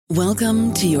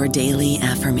Welcome to your daily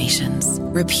affirmations.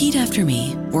 Repeat after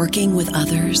me. Working with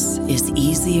others is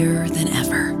easier than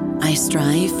ever. I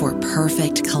strive for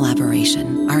perfect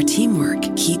collaboration. Our teamwork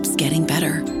keeps getting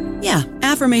better. Yeah,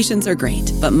 affirmations are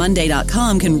great, but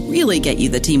Monday.com can really get you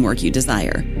the teamwork you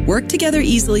desire. Work together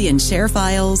easily and share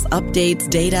files, updates,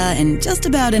 data, and just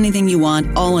about anything you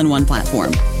want all in one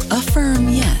platform. Affirm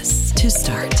yes to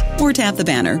start, or tap the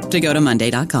banner to go to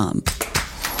Monday.com.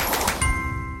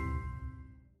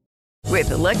 With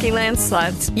the Lucky Land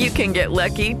Slots, you can get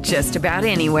lucky just about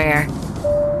anywhere.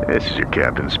 This is your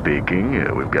captain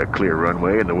speaking. We've got clear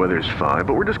runway and the weather's fine,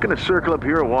 but we're just going to circle up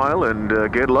here a while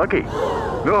and get lucky.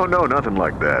 No, nothing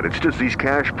like that. It's just these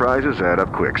cash prizes add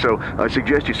up quick. So I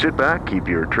suggest you sit back, keep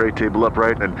your tray table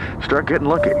upright, and start getting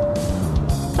lucky.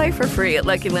 Play for free at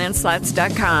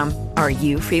LuckyLandSlots.com. Are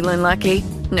you feeling lucky?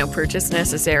 No purchase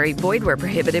necessary. Void where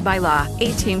prohibited by law.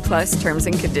 18+ terms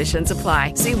and conditions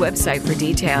apply. See website for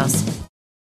details.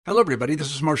 Hello, everybody.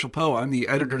 This is Marshall Poe. I'm the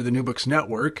editor of the New Books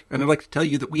Network, and I'd like to tell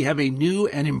you that we have a new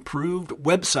and improved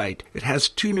website. It has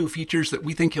 2 new features that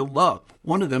we think you'll love.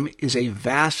 One of them is a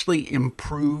vastly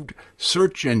improved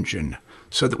search engine,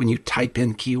 so that when you type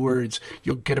in keywords,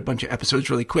 you'll get a bunch of episodes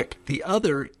really quick. The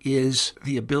other is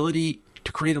the ability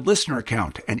to create a listener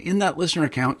account. And in that listener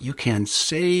account, you can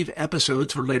save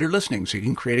episodes for later listening. So you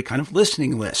can create a kind of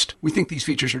listening list. We think these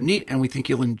features are neat and we think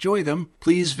you'll enjoy them.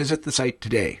 Please visit the site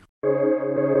today.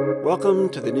 Welcome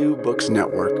to the New Books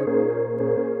Network.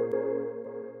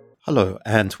 Hello,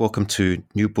 and welcome to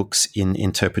New Books in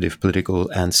Interpretive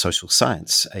Political and Social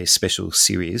Science, a special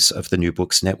series of the New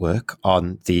Books Network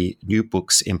on the New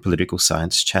Books in Political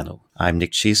Science channel. I'm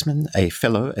Nick Cheeseman, a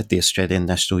fellow at the Australian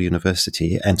National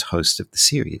University and host of the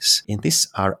series. In this,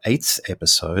 our 8th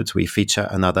episode, we feature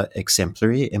another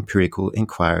exemplary empirical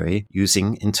inquiry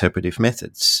using interpretive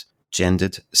methods,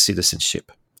 gendered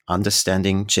citizenship.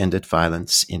 Understanding Gendered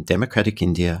Violence in Democratic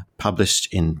India,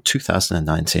 published in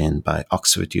 2019 by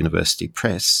Oxford University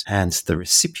Press, and the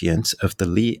recipient of the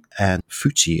Lee Ann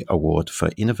Fucci Award for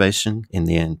Innovation in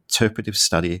the Interpretive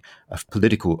Study of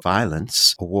Political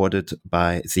Violence, awarded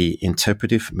by the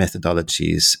Interpretive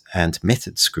Methodologies and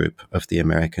Methods Group of the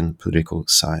American Political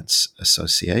Science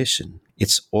Association.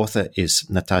 Its author is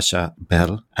Natasha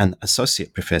Bell, an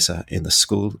associate professor in the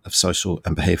School of Social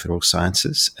and Behavioral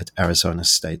Sciences at Arizona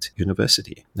State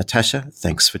University. Natasha,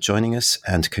 thanks for joining us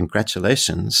and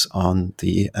congratulations on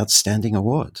the outstanding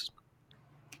award.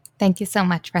 Thank you so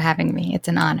much for having me. It's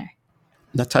an honor.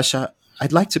 Natasha,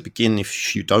 I'd like to begin,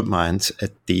 if you don't mind,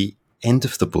 at the end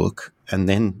of the book and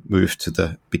then move to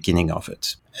the beginning of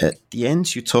it. At the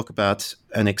end, you talk about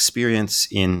an experience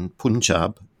in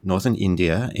Punjab, northern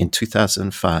India, in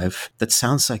 2005, that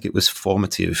sounds like it was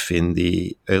formative in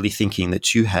the early thinking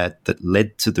that you had that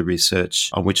led to the research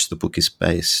on which the book is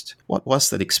based. What was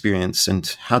that experience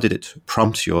and how did it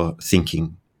prompt your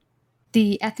thinking?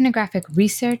 The ethnographic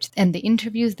research and the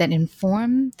interviews that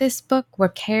inform this book were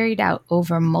carried out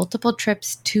over multiple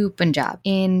trips to Punjab.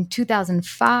 In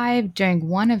 2005, during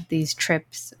one of these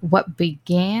trips, what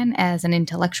began as an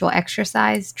intellectual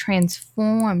exercise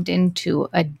transformed into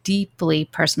a deeply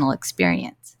personal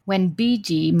experience. When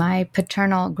Biji, my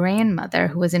paternal grandmother,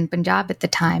 who was in Punjab at the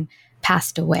time,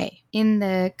 passed away. In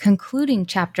the concluding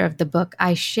chapter of the book,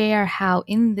 I share how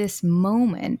in this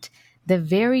moment, the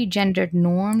very gendered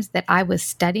norms that I was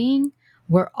studying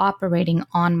were operating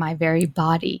on my very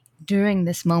body during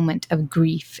this moment of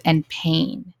grief and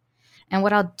pain. And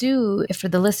what I'll do for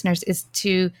the listeners is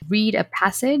to read a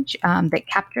passage that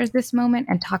captures this moment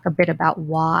and talk a bit about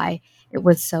why it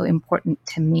was so important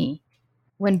to me.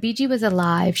 When Biji was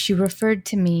alive, she referred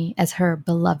to me as her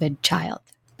beloved child.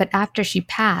 But after she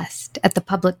passed at the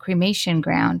public cremation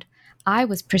ground, I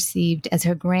was perceived as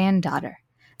her granddaughter,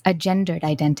 a gendered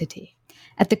identity.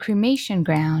 At the cremation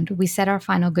ground, we said our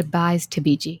final goodbyes to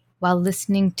Biji while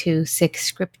listening to Sikh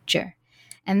scripture,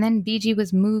 and then Biji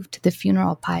was moved to the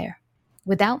funeral pyre.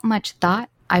 Without much thought,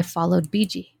 I followed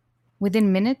Biji.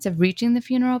 Within minutes of reaching the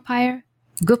funeral pyre,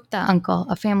 Gupta uncle,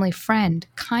 a family friend,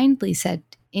 kindly said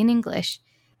in English,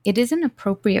 "It isn't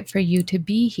appropriate for you to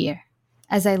be here."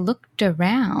 As I looked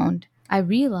around, I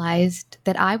realized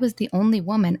that I was the only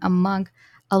woman among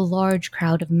a large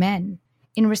crowd of men.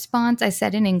 In response, I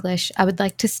said in English, I would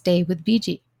like to stay with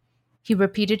Biji. He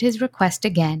repeated his request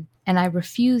again, and I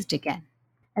refused again.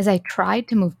 As I tried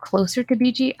to move closer to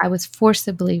Biji, I was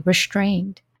forcibly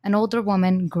restrained. An older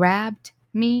woman grabbed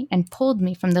me and pulled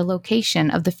me from the location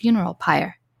of the funeral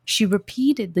pyre. She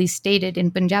repeatedly stated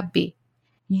in Punjabi,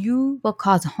 "You will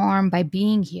cause harm by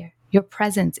being here. Your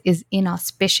presence is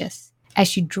inauspicious." As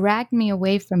she dragged me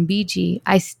away from Biji,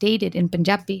 I stated in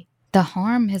Punjabi, "The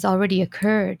harm has already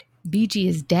occurred. BG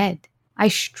is dead. I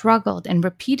struggled and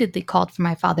repeatedly called for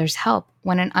my father's help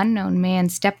when an unknown man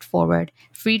stepped forward,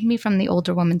 freed me from the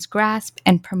older woman's grasp,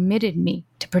 and permitted me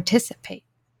to participate.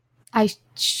 I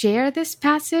share this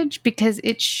passage because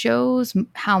it shows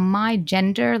how my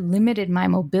gender limited my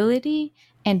mobility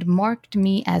and marked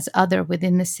me as other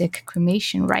within the Sikh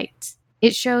cremation rites.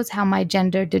 It shows how my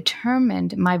gender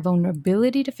determined my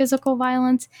vulnerability to physical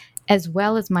violence, as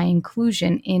well as my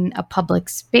inclusion in a public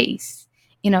space,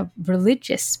 in a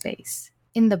religious space.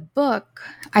 In the book,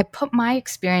 I put my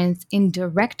experience in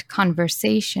direct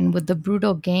conversation with the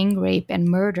brutal gang rape and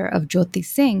murder of Jyoti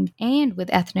Singh and with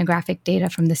ethnographic data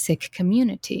from the Sikh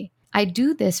community. I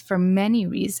do this for many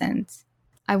reasons.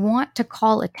 I want to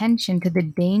call attention to the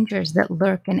dangers that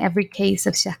lurk in every case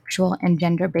of sexual and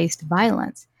gender-based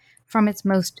violence, from its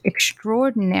most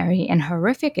extraordinary and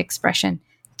horrific expression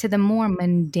to the more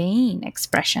mundane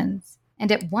expressions.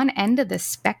 And at one end of the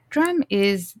spectrum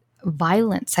is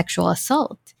violent sexual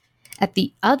assault. At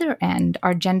the other end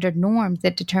are gendered norms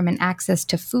that determine access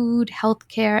to food,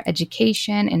 healthcare,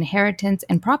 education, inheritance,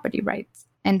 and property rights.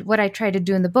 And what I try to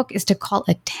do in the book is to call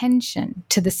attention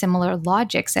to the similar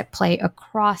logics at play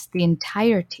across the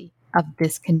entirety of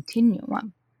this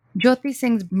continuum. Jyoti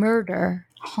Singh's murder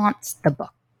haunts the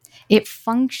book. It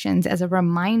functions as a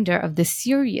reminder of the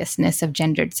seriousness of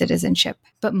gendered citizenship.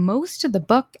 But most of the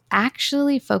book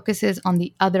actually focuses on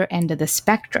the other end of the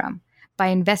spectrum by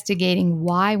investigating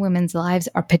why women's lives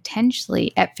are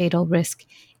potentially at fatal risk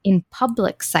in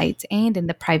public sites and in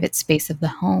the private space of the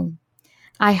home.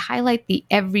 I highlight the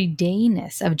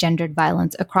everydayness of gendered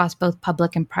violence across both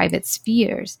public and private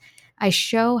spheres. I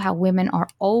show how women are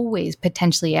always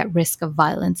potentially at risk of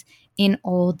violence in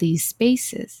all these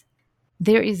spaces.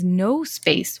 There is no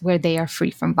space where they are free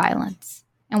from violence.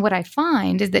 And what I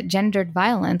find is that gendered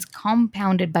violence,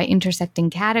 compounded by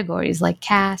intersecting categories like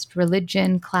caste,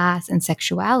 religion, class, and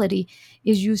sexuality,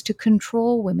 is used to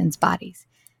control women's bodies,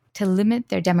 to limit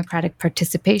their democratic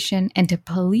participation, and to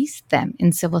police them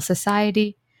in civil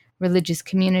society, religious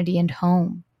community, and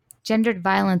home. Gendered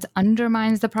violence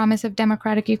undermines the promise of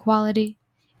democratic equality.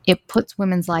 It puts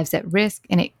women's lives at risk,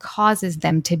 and it causes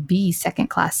them to be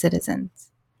second-class citizens.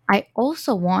 I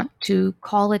also want to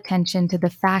call attention to the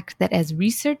fact that as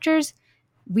researchers,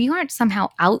 we aren't somehow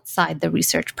outside the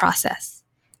research process.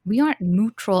 We aren't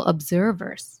neutral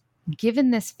observers.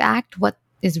 Given this fact, what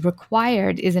is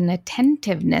required is an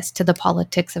attentiveness to the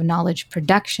politics of knowledge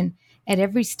production at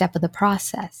every step of the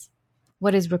process.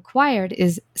 What is required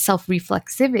is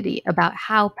self-reflexivity about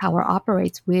how power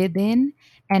operates within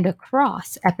and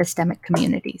across epistemic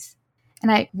communities.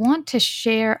 And I want to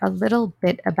share a little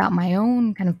bit about my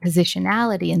own kind of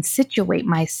positionality and situate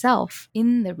myself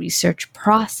in the research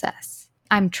process.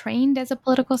 I'm trained as a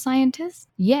political scientist,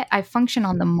 yet I function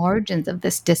on the margins of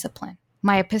this discipline.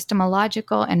 My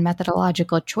epistemological and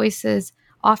methodological choices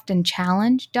often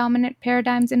challenge dominant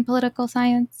paradigms in political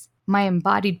science. My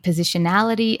embodied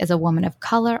positionality as a woman of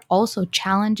color also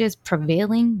challenges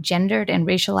prevailing gendered and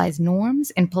racialized norms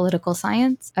in political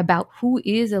science about who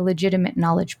is a legitimate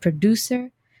knowledge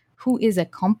producer, who is a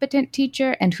competent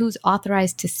teacher, and who's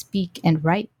authorized to speak and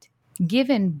write.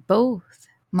 Given both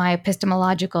my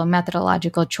epistemological and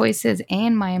methodological choices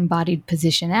and my embodied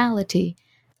positionality,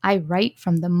 I write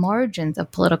from the margins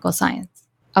of political science,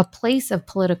 a place of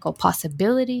political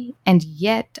possibility, and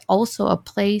yet also a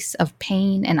place of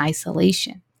pain and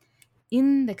isolation.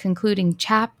 In the concluding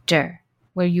chapter,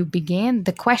 where you began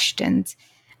the questions,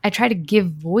 I try to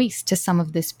give voice to some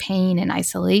of this pain and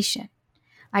isolation.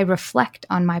 I reflect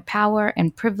on my power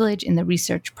and privilege in the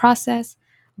research process,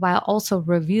 while also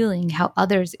revealing how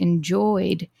others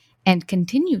enjoyed and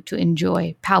continue to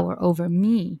enjoy power over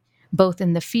me, both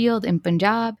in the field in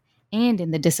Punjab and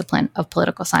in the discipline of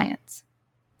political science.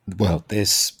 Well,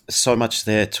 there's so much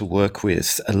there to work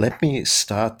with. Let me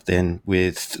start then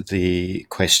with the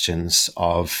questions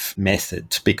of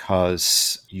method,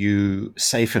 because you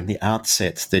say from the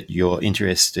outset that you're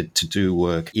interested to do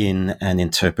work in an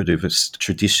interpretivist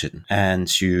tradition,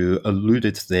 and you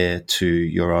alluded there to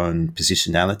your own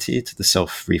positionality, to the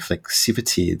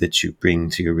self-reflexivity that you bring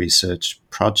to your research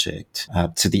project,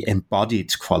 to the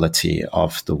embodied quality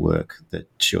of the work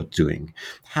that you're doing.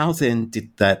 How then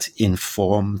did that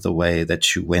inform the way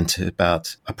that you went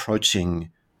about approaching,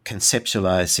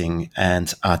 conceptualizing,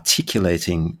 and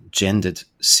articulating gendered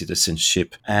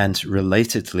citizenship, and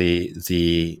relatedly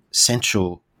the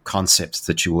central concept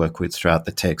that you work with throughout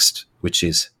the text, which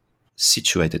is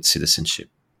situated citizenship?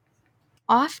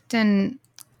 Often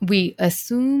we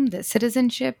assume that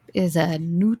citizenship is a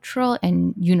neutral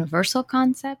and universal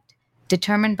concept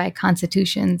determined by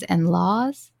constitutions and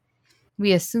laws.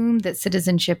 We assume that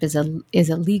citizenship is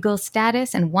a legal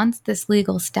status, and once this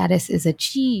legal status is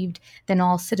achieved, then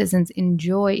all citizens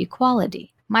enjoy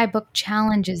equality. My book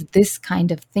challenges this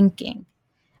kind of thinking.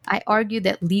 I argue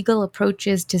that legal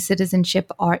approaches to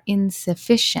citizenship are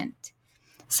insufficient.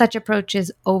 Such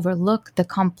approaches overlook the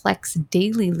complex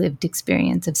daily lived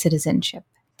experience of citizenship.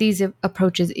 These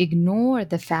approaches ignore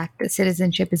the fact that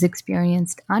citizenship is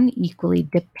experienced unequally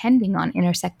depending on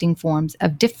intersecting forms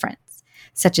of difference,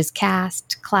 such as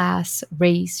caste, class,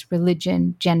 race,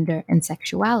 religion, gender, and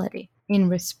sexuality. In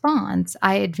response,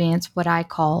 I advance what I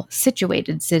call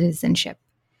situated citizenship,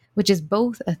 which is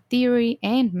both a theory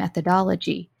and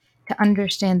methodology to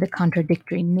understand the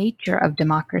contradictory nature of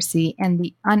democracy and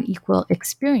the unequal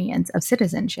experience of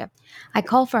citizenship. I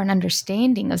call for an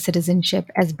understanding of citizenship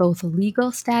as both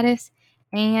legal status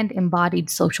and embodied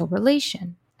social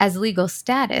relation. As legal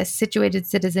status, situated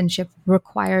citizenship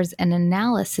requires an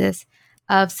analysis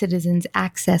of citizens'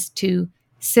 access to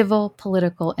civil,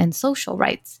 political, and social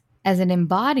rights. As an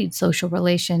embodied social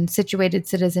relation, situated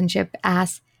citizenship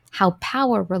asks how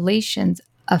power relations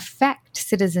affect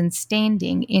citizens'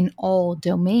 standing in all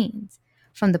domains,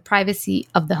 from the privacy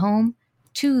of the home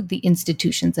to the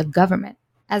institutions of government.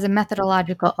 As a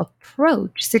methodological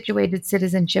approach, situated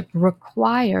citizenship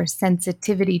requires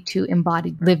sensitivity to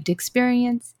embodied lived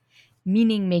experience,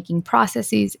 meaning-making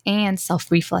processes, and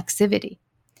self-reflexivity.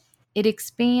 It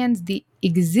expands the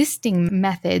existing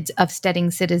methods of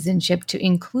studying citizenship to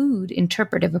include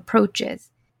interpretive approaches.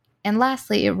 And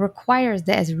lastly, it requires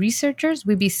that as researchers,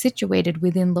 we be situated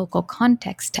within local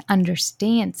context to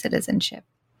understand citizenship.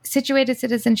 Situated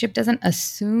citizenship doesn't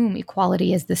assume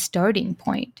equality as the starting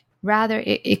point. Rather,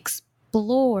 it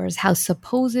explores how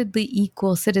supposedly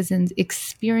equal citizens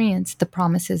experience the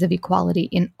promises of equality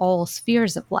in all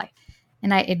spheres of life.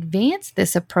 And I advance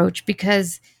this approach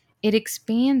because it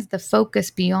expands the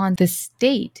focus beyond the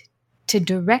state to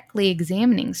directly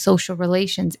examining social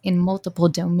relations in multiple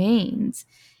domains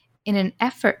in an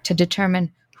effort to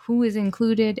determine who is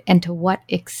included and to what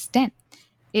extent.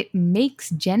 It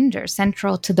makes gender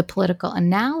central to the political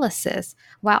analysis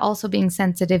while also being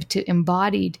sensitive to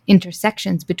embodied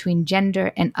intersections between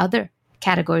gender and other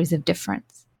categories of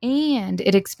difference. And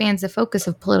it expands the focus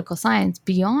of political science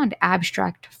beyond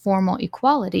abstract formal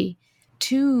equality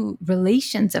to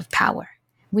relations of power,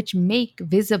 which make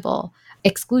visible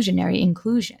exclusionary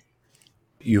inclusion.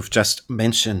 You've just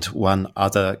mentioned one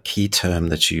other key term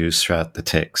that you use throughout the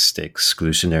text,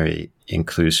 exclusionary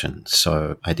inclusion.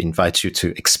 So I'd invite you to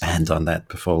expand on that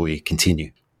before we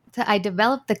continue. So I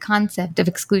developed the concept of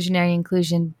exclusionary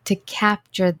inclusion to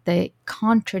capture the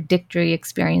contradictory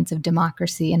experience of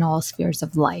democracy in all spheres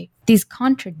of life. These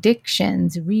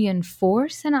contradictions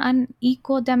reinforce an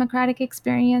unequal democratic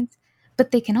experience,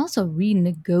 but they can also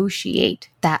renegotiate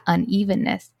that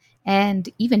unevenness and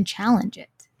even challenge it.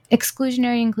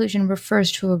 Exclusionary inclusion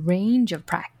refers to a range of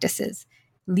practices,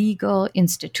 legal,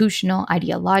 institutional,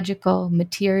 ideological,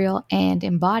 material, and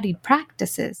embodied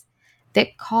practices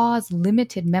that cause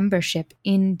limited membership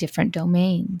in different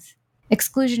domains.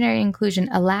 Exclusionary inclusion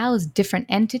allows different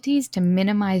entities to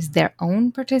minimize their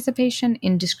own participation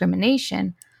in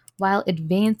discrimination while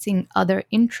advancing other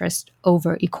interests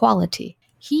over equality.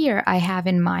 Here I have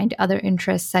in mind other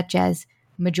interests such as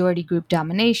majority group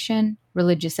domination,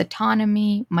 religious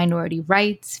autonomy, minority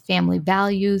rights, family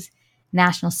values,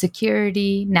 national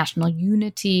security, national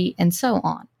unity, and so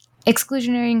on.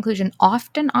 Exclusionary inclusion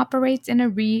often operates in a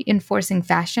reinforcing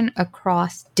fashion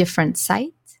across different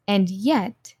sites, and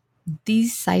yet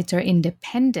these sites are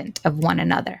independent of one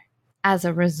another. As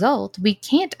a result, we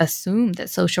can't assume that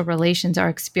social relations are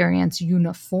experienced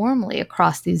uniformly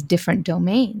across these different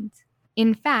domains.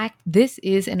 In fact, this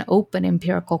is an open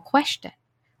empirical question,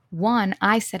 one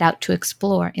I set out to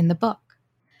explore in the book.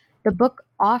 The book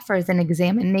offers an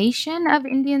examination of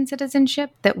Indian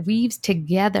citizenship that weaves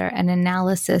together an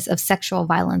analysis of sexual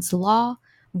violence law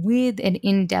with an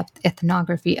in-depth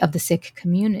ethnography of the Sikh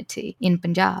community in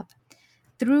Punjab.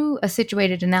 Through a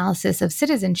situated analysis of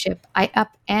citizenship, I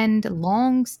upend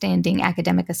long-standing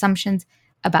academic assumptions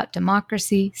about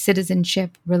democracy,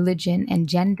 citizenship, religion, and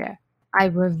gender. I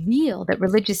reveal that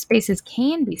religious spaces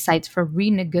can be sites for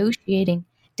renegotiating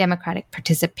democratic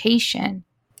participation.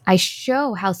 I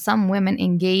show how some women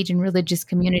engage in religious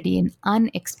community in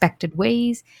unexpected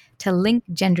ways to link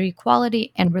gender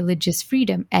equality and religious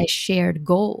freedom as shared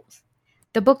goals.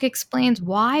 The book explains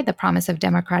why the promise of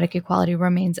democratic equality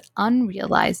remains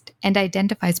unrealized and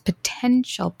identifies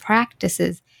potential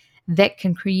practices that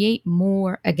can create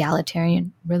more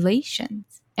egalitarian relations.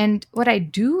 And what I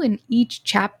do in each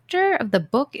chapter of the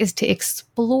book is to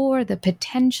explore the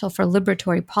potential for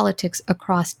liberatory politics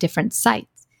across different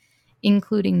sites,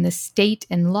 including the state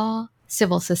and law,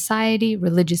 civil society,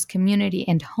 religious community,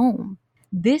 and home.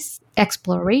 This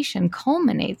exploration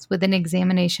culminates with an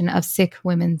examination of Sikh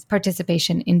women's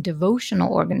participation in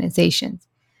devotional organizations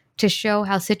to show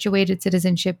how situated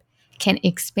citizenship can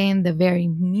expand the very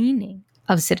meaning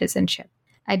of citizenship.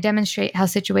 I demonstrate how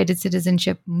situated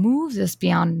citizenship moves us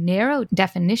beyond narrow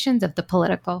definitions of the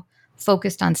political,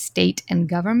 focused on state and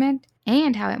government,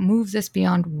 and how it moves us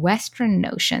beyond Western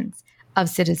notions of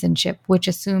citizenship, which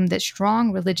assume that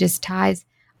strong religious ties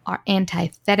are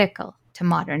antithetical to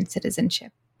modern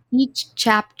citizenship. Each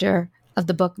chapter of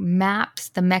the book maps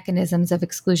the mechanisms of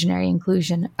exclusionary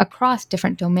inclusion across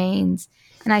different domains,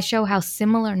 and I show how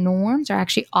similar norms are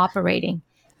actually operating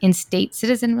in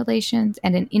state-citizen relations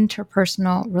and in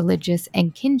interpersonal, religious,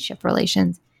 and kinship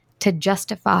relations to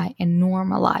justify and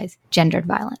normalize gendered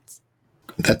violence.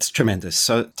 That's tremendous.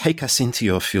 So take us into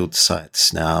your field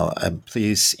sites now.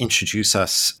 Please introduce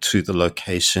us to the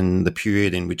location, the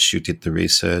period in which you did the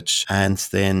research, and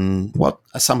then what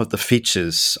are some of the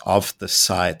features of the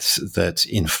site that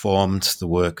informed the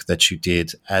work that you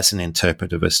did as an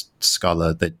interpretivist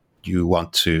scholar that you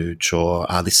want to draw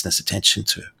our listeners' attention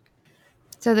to?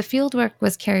 So the fieldwork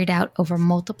was carried out over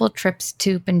multiple trips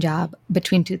to Punjab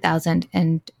between 2000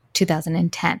 and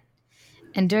 2010.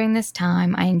 And during this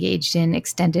time, I engaged in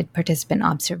extended participant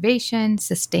observation,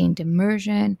 sustained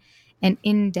immersion, and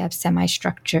in-depth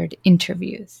semi-structured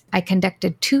interviews. I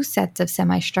conducted 2 sets of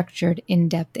semi-structured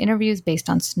in-depth interviews based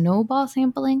on snowball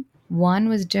sampling. One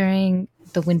was during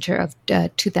the winter of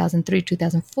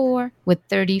 2003-2004 with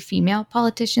 30 female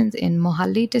politicians in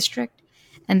Mohali district,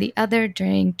 and the other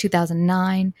during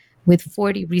 2009 with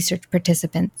 40 research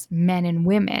participants, men and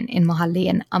women, in Mohali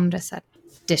and Amritsar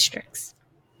districts.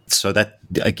 So that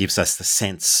gives us the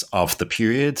sense of the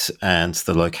period and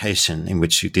the location in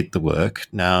which you did the work.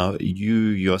 Now, you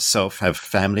yourself have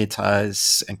family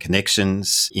ties and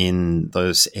connections in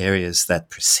those areas that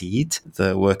precede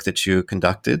the work that you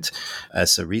conducted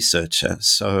as a researcher.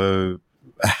 So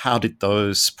how did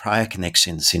those prior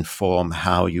connections inform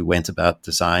how you went about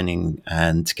designing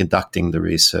and conducting the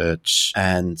research?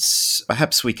 And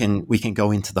perhaps we can go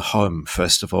into the home,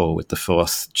 first of all, with the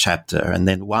 4th chapter, and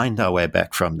then wind our way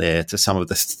back from there to some of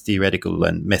the theoretical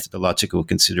and methodological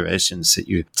considerations that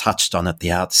you touched on at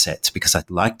the outset, because I'd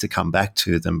like to come back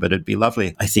to them, but it'd be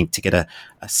lovely, I think, to get a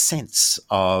sense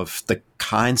of the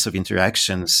kinds of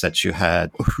interactions that you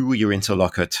had. Who were your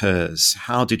interlocutors?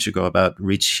 How did you go about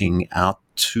reaching out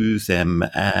to them,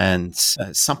 and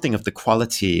something of the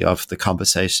quality of the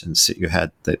conversations that you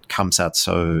had that comes out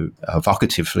so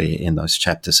evocatively in those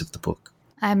chapters of the book?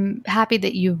 I'm happy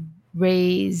that you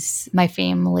raise my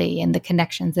family and the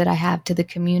connections that I have to the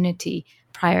community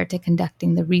prior to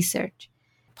conducting the research.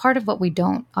 Part of what we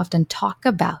don't often talk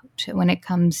about when it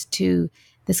comes to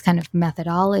this kind of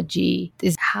methodology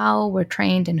is how we're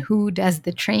trained and who does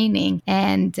the training.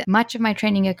 And much of my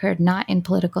training occurred not in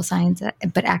political science,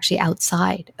 but actually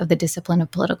outside of the discipline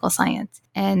of political science.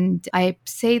 And I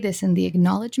say this in the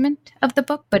acknowledgement of the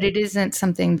book, but it isn't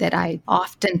something that I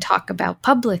often talk about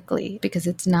publicly because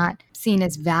it's not seen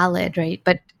as valid, right?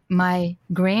 But my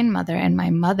grandmother and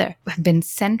my mother have been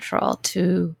central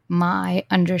to my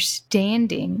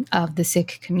understanding of the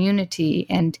Sikh community,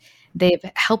 and they've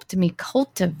helped me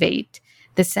cultivate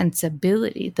the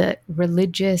sensibility, the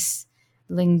religious,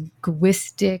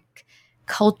 linguistic,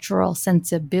 cultural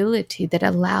sensibility that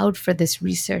allowed for this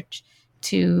research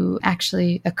to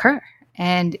actually occur.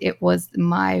 And it was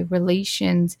my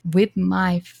relations with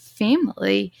my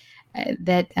family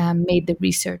that made the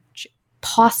research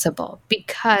possible,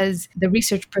 because the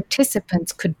research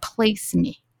participants could place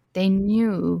me. They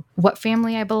knew what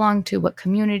family I belonged to, what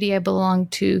community I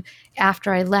belonged to.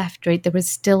 After I left, right, there was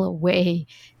still a way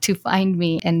to find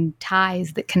me and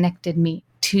ties that connected me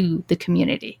to the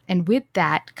community. And with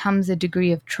that comes a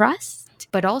degree of trust,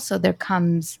 but also there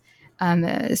comes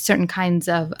certain kinds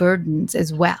of burdens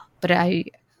as well. But I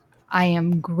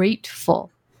am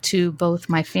grateful to both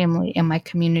my family and my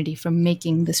community for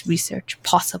making this research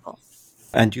possible.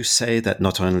 And you say that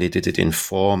not only did it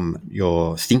inform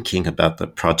your thinking about the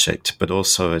project, but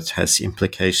also it has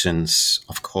implications,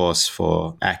 of course,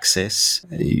 for access.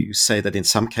 You say that in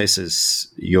some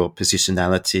cases, your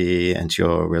positionality and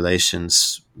your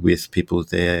relations with people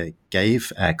there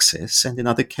gave access, and in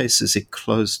other cases, it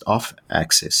closed off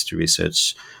access to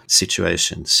research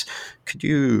situations. Could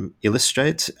you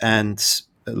illustrate and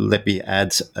let me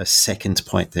add a second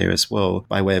point there as well,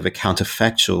 by way of a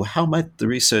counterfactual? How might the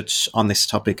research on this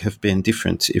topic have been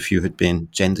different if you had been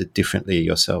gendered differently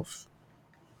yourself?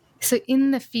 So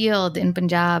in the field in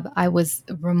Punjab, I was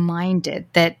reminded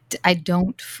that I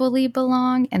don't fully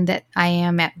belong and that I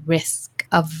am at risk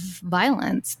of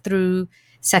violence through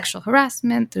sexual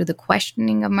harassment, through the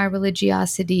questioning of my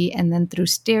religiosity, and then through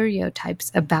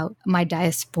stereotypes about my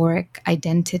diasporic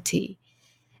identity.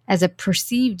 As a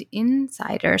perceived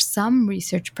insider, some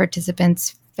research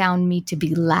participants found me to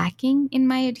be lacking in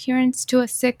my adherence to a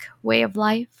Sikh way of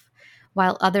life,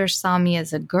 while others saw me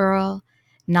as a girl,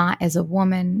 not as a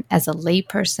woman, as a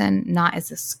layperson, not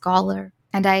as a scholar.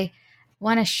 And I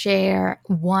want to share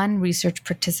one research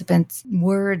participant's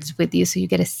words with you so you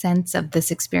get a sense of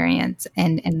this experience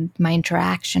and my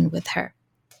interaction with her.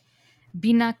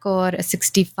 Bina Kaur, a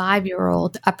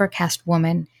 65-year-old upper caste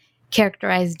woman,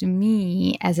 characterized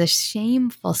me as a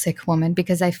shameful Sikh woman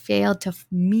because I failed to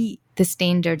meet the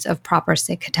standards of proper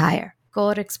Sikh attire.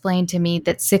 Kaur explained to me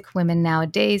that Sikh women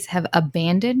nowadays have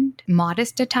abandoned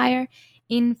modest attire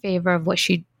in favor of what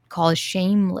she calls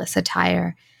shameless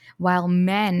attire, while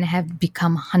men have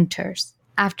become hunters.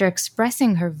 After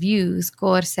expressing her views,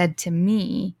 Kaur said to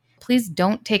me, "Please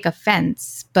don't take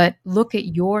offense, but look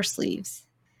at your sleeves."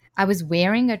 I was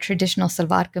wearing a traditional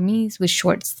salwar kameez with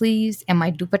short sleeves, and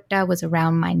my dupatta was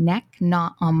around my neck,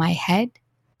 not on my head.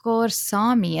 Kaur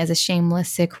saw me as a shameless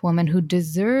Sikh woman who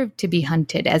deserved to be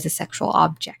hunted as a sexual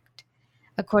object.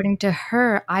 According to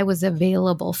her, I was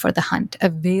available for the hunt,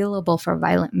 available for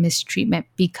violent mistreatment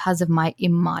because of my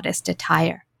immodest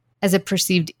attire. As a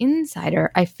perceived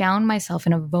insider, I found myself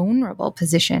in a vulnerable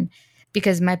position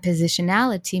because my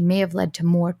positionality may have led to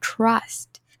more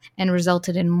trust and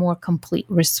resulted in more complete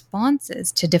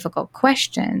responses to difficult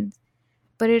questions,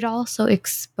 but it also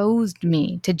exposed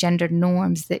me to gender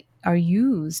norms that are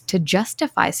used to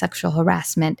justify sexual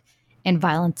harassment and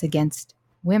violence against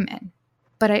women.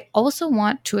 But I also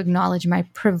want to acknowledge my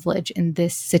privilege in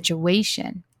this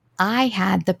situation. I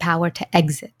had the power to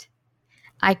exit.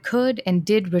 I could and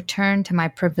did return to my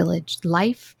privileged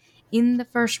life in the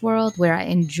first world where I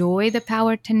enjoy the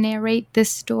power to narrate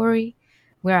this story,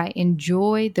 where I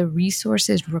enjoy the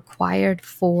resources required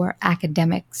for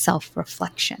academic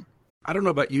self-reflection. I don't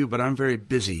know about you, but I'm very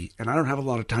busy and I don't have a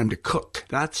lot of time to cook.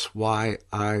 That's why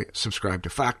I subscribe to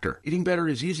Factor. Eating better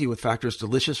is easy with Factor's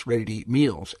delicious, ready-to-eat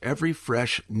meals. Every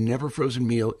fresh, never frozen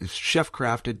meal is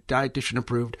chef-crafted, dietitian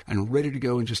approved, and ready to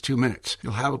go in just 2 minutes.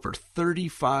 You'll have over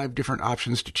 35 different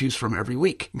options to choose from every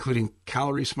week, including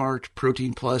Calorie Smart,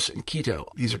 Protein Plus, and Keto.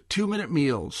 These are 2-minute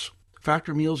meals.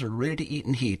 Factor meals are ready to eat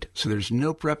and heat, so there's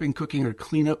no prepping, cooking, or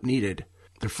cleanup needed.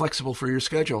 They're flexible for your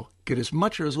schedule. Get as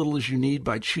much or as little as you need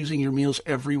by choosing your meals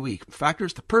every week. Factor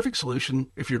is the perfect solution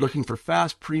if you're looking for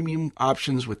fast, premium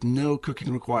options with no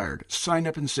cooking required. Sign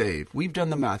up and save. We've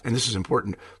done the math, and this is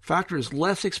important. Factor is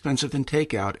less expensive than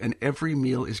takeout, and every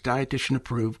meal is dietitian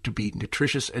approved to be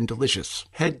nutritious and delicious.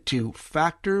 Head to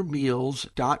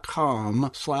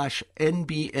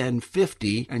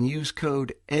factormeals.com/NBN50 and use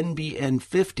code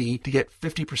NBN50 to get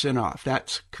 50% off.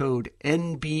 That's code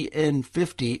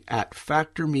NBN50 at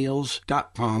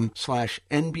factormeals.com/NBN50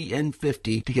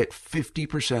 to get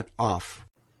 50% off.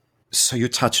 So you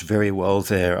touch very well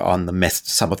there on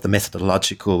some of the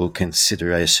methodological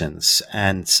considerations,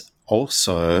 and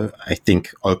also, I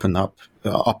think, open up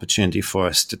the opportunity for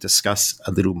us to discuss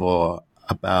a little more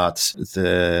about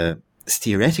the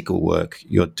theoretical work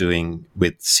you're doing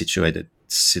with situated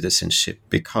citizenship,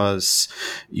 because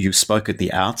you spoke at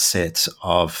the outset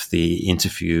of the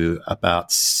interview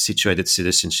about situated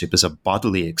citizenship as a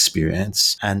bodily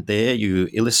experience. And there you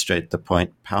illustrate the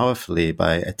point powerfully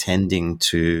by attending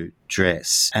to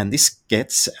dress. And this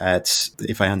gets at,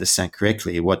 if I understand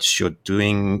correctly, what you're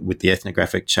doing with the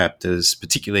ethnographic chapters,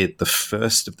 particularly the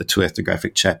first of the 2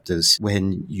 ethnographic chapters,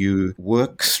 when you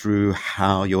work through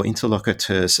how your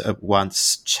interlocutors at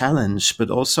once challenge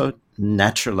but also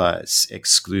naturalize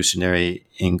exclusionary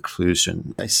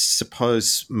inclusion. I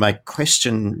suppose my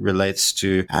question relates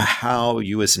to how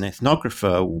you as an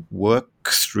ethnographer work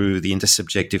through the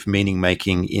intersubjective meaning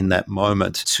making in that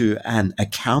moment to an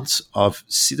account of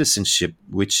citizenship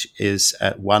which is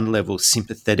at one level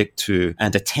sympathetic to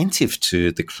and attentive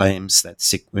to the claims that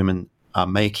Sikh women are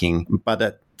making, but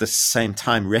at the same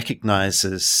time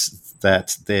recognizes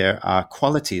that there are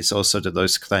qualities also to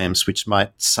those claims which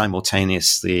might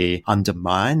simultaneously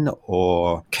undermine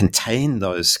or contain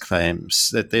those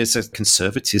claims, that there's a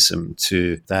conservatism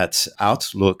to that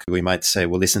outlook. We might say,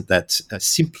 well, isn't that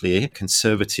simply a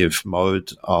conservative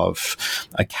mode of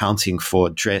accounting for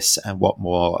dress, and what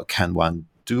more can one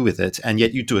do with it? And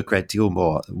yet you do a great deal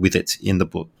more with it in the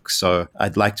book. So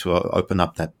I'd like to open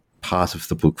up that part of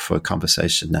the book for a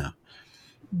conversation now.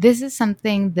 This is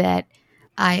something that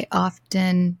I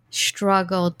often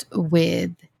struggled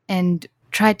with, and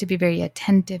tried to be very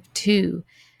attentive to.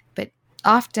 But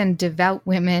often devout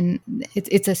women,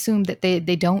 it's assumed that they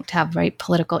don't have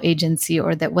political agency,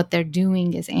 or that what they're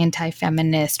doing is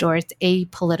anti-feminist, or it's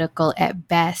apolitical at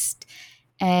best,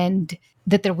 and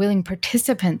that they're willing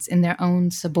participants in their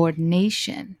own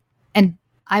subordination. And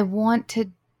I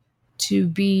wanted to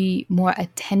be more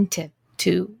attentive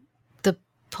to the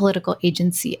political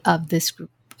agency of this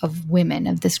group of women,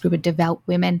 of this group of devout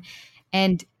women,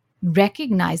 and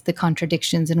recognize the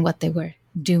contradictions in what they were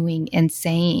doing and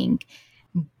saying,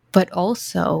 but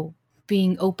also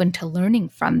being open to learning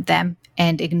from them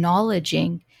and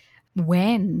acknowledging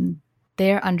when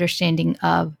their understanding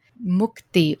of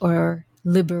mukti, or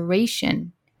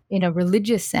liberation in a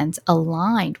religious sense,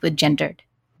 aligned with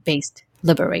gender-based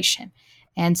liberation.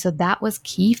 And so that was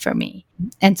key for me.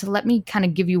 And so let me kind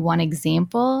of give you one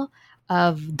example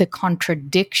of the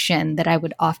contradiction that I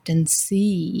would often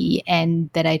see and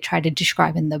that I try to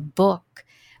describe in the book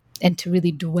and to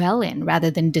really dwell in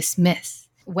rather than dismiss.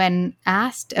 When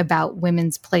asked about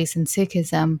women's place in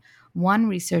Sikhism, one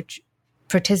research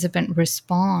participant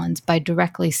responds by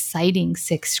directly citing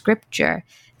Sikh scripture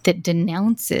that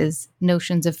denounces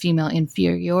notions of female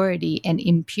inferiority and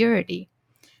impurity.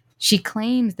 She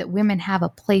claims that women have a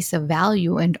place of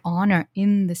value and honor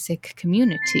in the Sikh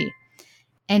community.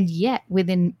 And yet,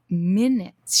 within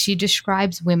minutes, she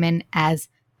describes women as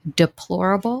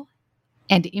deplorable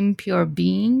and impure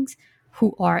beings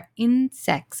who are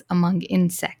insects among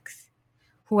insects,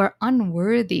 who are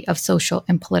unworthy of social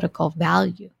and political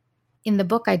value. In the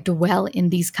book, I dwell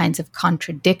in these kinds of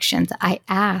contradictions. I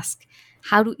ask,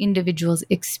 how do individuals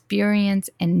experience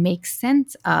and make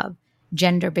sense of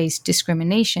gender-based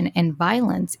discrimination and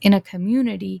violence in a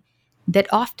community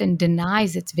that often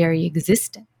denies its very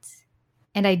existence?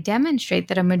 And I demonstrate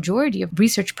that a majority of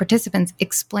research participants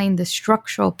explain the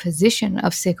structural position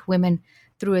of Sikh women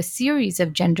through a series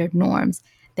of gendered norms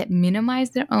that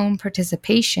minimize their own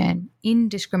participation in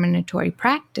discriminatory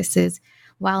practices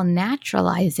while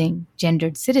naturalizing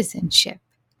gendered citizenship.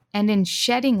 And in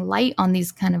shedding light on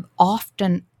these kind of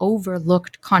often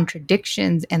overlooked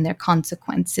contradictions and their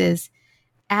consequences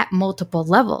at multiple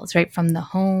levels, right, from the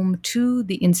home to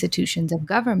the institutions of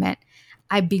government,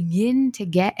 I begin to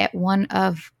get at one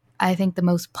of, I think, the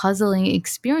most puzzling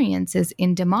experiences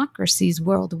in democracies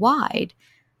worldwide.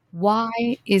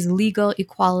 Why is legal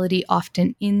equality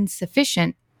often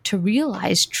insufficient to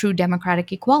realize true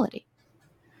democratic equality?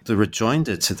 The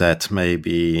rejoinder to that may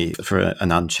be, for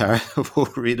an uncharitable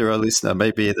reader or listener,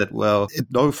 may be that, well,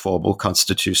 no formal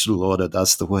constitutional order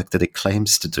does the work that it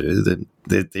claims to do.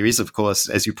 There is, of course,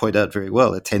 as you point out very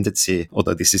well, a tendency,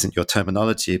 although this isn't your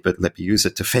terminology, but let me use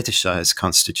it, to fetishize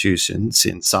constitutions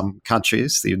in some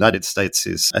countries. The United States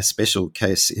is a special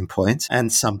case in point,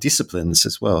 and some disciplines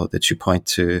as well that you point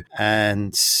to.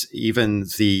 And even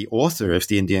the author of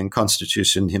the Indian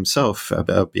Constitution himself,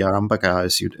 B.R. Ambedkar,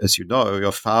 as you know,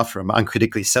 you're far from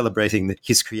uncritically celebrating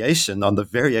his creation on the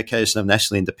very occasion of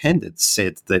national independence,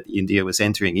 said that India was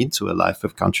entering into a life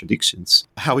of contradictions.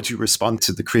 How would you respond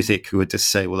to the critic who would just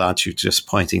say, well, aren't you just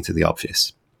pointing to the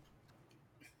obvious?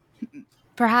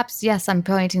 Perhaps, yes, I'm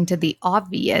pointing to the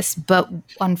obvious, but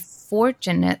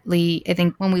unfortunately, I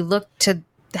think when we look to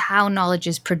how knowledge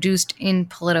is produced in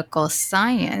political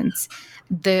science,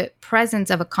 the presence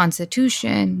of a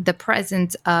constitution, the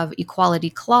presence of equality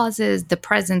clauses, the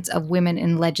presence of women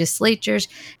in legislatures,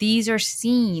 these are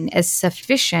seen as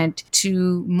sufficient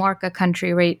to mark a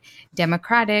country, right,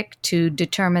 democratic, to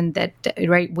determine that,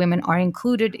 right, women are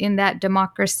included in that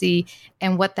democracy.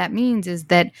 And what that means is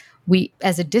that we,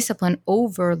 as a discipline,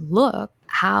 overlook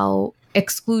how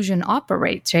exclusion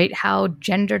operates, right, how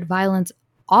gendered violence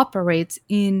operates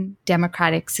in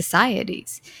democratic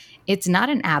societies. It's not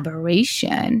an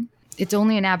aberration. It's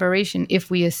only an aberration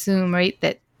if we assume, right,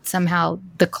 that somehow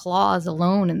the clause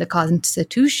alone in the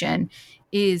Constitution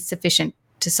is sufficient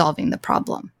to solving the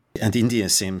problem. And India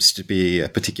seems to be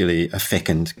particularly a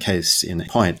fecund case in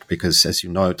point because, as you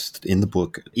note in the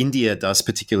book, India does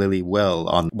particularly well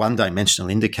on one-dimensional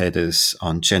indicators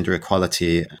on gender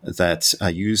equality that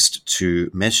are used to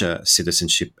measure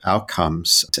citizenship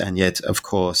outcomes. And yet, of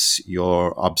course,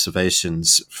 your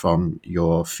observations from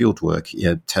your fieldwork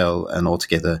tell an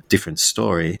altogether different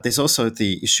story. There's also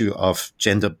the issue of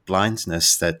gender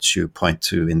blindness that you point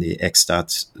to in the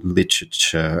extant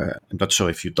literature. I'm not sure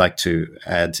if you'd like to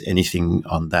add anything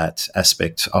on that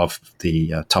aspect of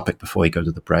the topic before we go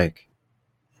to the break.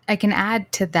 I can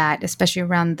add to that, especially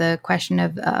around the question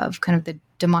of kind of the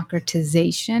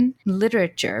democratization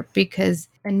literature, because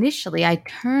initially I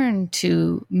turned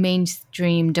to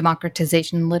mainstream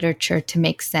democratization literature to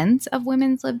make sense of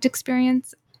women's lived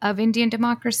experience of Indian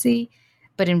democracy.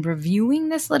 But in reviewing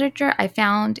this literature, I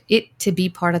found it to be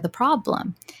part of the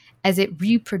problem, as it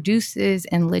reproduces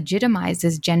and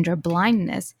legitimizes gender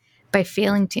blindness by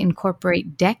failing to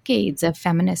incorporate decades of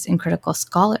feminist and critical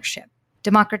scholarship.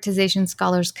 Democratization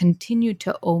scholars continue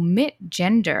to omit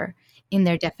gender in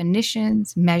their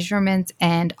definitions, measurements,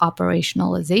 and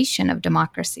operationalization of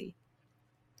democracy.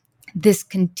 This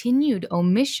continued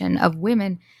omission of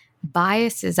women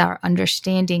biases our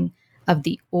understanding of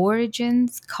the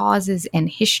origins, causes, and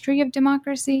history of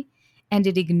democracy, and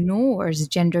it ignores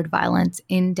gendered violence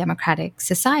in democratic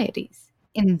societies.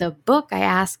 In the book, I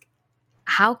ask,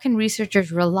 how can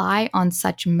researchers rely on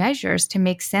such measures to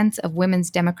make sense of women's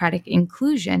democratic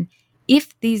inclusion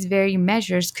if these very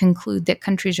measures conclude that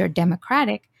countries are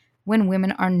democratic when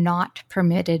women are not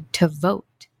permitted to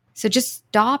vote? So just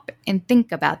stop and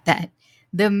think about that.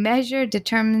 The measure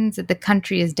determines that the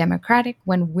country is democratic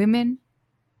when women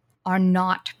are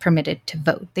not permitted to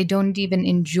vote. They don't even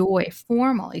enjoy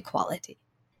formal equality.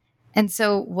 And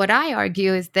so what I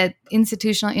argue is that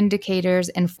institutional indicators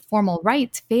and formal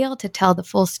rights fail to tell the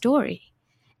full story.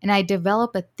 And I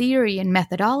develop a theory and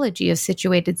methodology of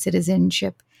situated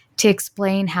citizenship to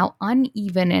explain how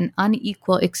uneven and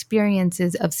unequal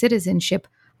experiences of citizenship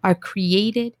are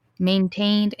created,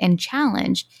 maintained, and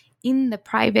challenged in the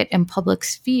private and public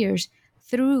spheres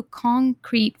through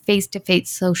concrete face-to-face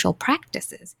social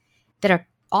practices that are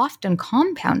often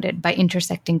compounded by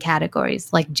intersecting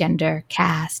categories like gender,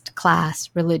 caste, class,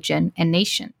 religion, and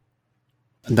nation.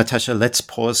 Natasha, let's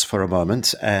pause for a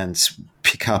moment and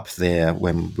pick up there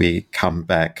when we come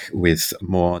back with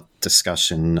more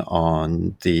discussion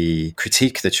on the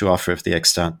critique that you offer of the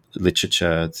extant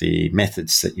literature, the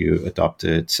methods that you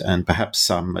adopted, and perhaps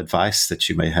some advice that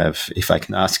you may have, if I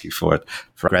can ask you for it,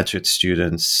 for graduate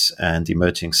students and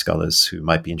emerging scholars who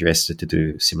might be interested to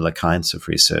do similar kinds of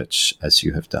research as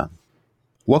you have done.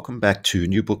 Welcome back to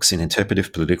New Books in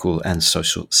Interpretive Political and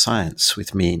Social Science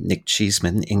with me, Nick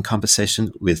Cheeseman, in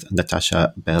conversation with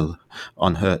Natasha Bell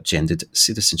on her gendered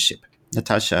citizenship.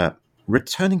 Natasha,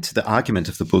 returning to the argument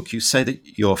of the book, you say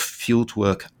that your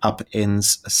fieldwork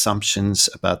upends assumptions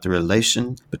about the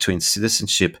relation between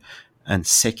citizenship and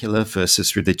secular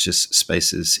versus religious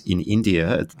spaces in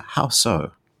India. How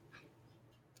so?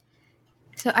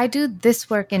 So I do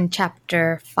this work in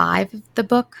chapter 5 of the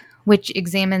book, which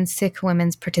examines Sikh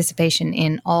women's participation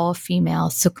in all-female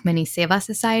Sukhmani Seva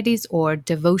societies or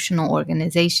devotional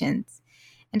organizations.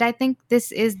 And I think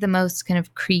this is the most kind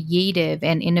of creative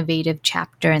and innovative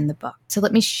chapter in the book. So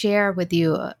let me share with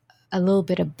you a little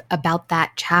bit about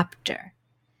that chapter.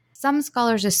 Some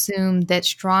scholars assume that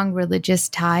strong religious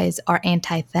ties are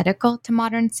antithetical to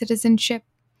modern citizenship.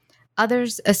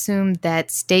 Others assume that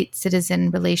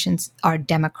state-citizen relations are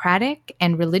democratic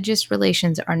and religious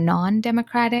relations are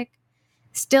non-democratic.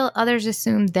 Still, others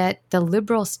assume that the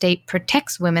liberal state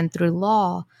protects women through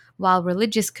law, while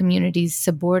religious communities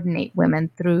subordinate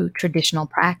women through traditional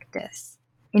practice.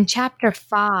 In Chapter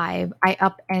 5, I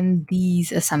upend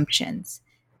these assumptions.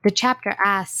 The chapter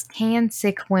asks, can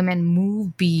Sikh women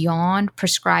move beyond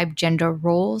prescribed gender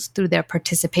roles through their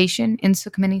participation in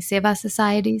Sukhmani Seva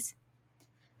societies?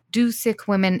 Do Sikh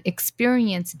women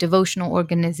experience devotional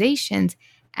organizations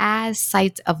as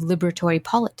sites of liberatory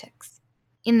politics?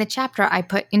 In the chapter, I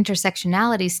put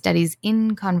intersectionality studies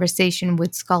in conversation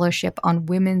with scholarship on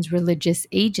women's religious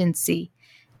agency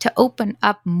to open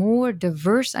up more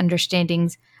diverse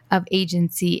understandings of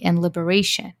agency and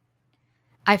liberation.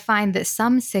 I find that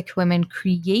some Sikh women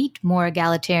create more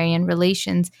egalitarian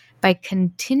relations by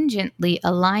contingently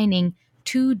aligning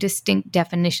two distinct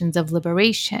definitions of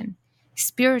liberation: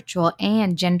 spiritual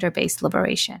and gender-based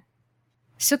liberation.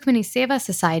 Sukhmani Seva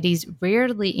societies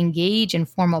rarely engage in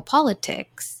formal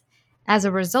politics. As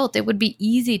a result, it would be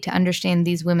easy to understand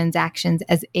these women's actions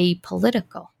as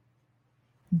apolitical.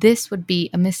 This would be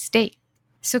a mistake.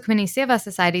 Sukhmani Seva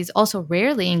societies also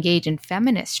rarely engage in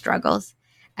feminist struggles.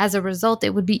 As a result,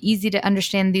 it would be easy to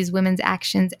understand these women's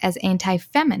actions as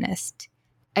anti-feminist.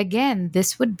 Again,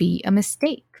 this would be a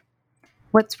mistake.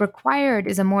 What's required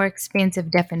is a more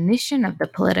expansive definition of the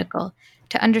political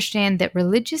to understand that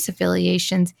religious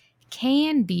affiliations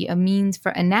can be a means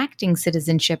for enacting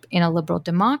citizenship in a liberal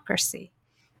democracy.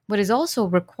 What is also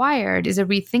required is a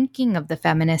rethinking of the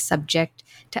feminist subject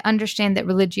to understand that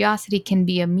religiosity can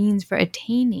be a means for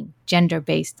attaining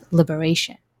gender-based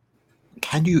liberation.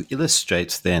 Can you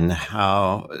illustrate then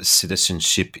how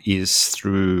citizenship is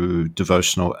through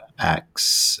devotional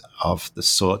acts of the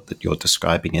sort that you're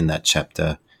describing in that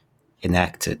chapter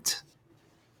enacted?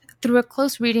 Through a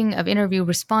close reading of interview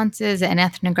responses and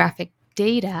ethnographic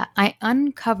data, I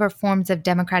uncover forms of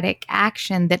democratic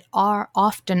action that are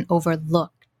often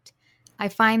overlooked. I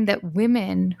find that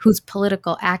women whose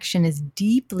political action is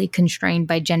deeply constrained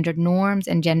by gendered norms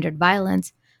and gendered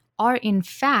violence are in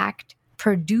fact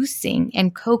producing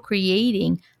and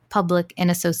co-creating public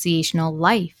and associational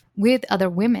life with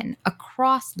other women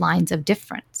across lines of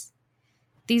difference.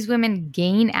 These women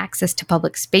gain access to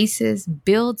public spaces,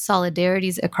 build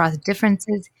solidarities across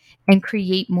differences, and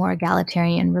create more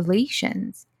egalitarian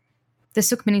relations. The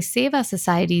Sukhmani Seva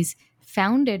societies,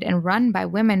 founded and run by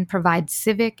women, provide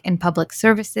civic and public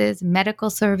services, medical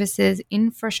services,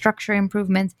 infrastructure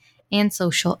improvements, and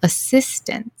social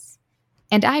assistance.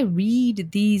 And I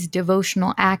read these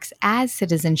devotional acts as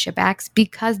citizenship acts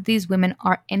because these women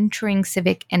are entering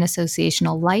civic and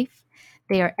associational life.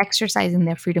 They are exercising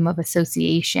their freedom of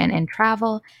association and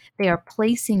travel. They are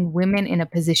placing women in a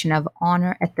position of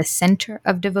honor at the center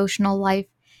of devotional life.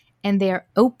 And they are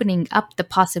opening up the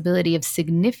possibility of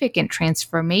significant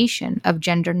transformation of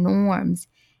gender norms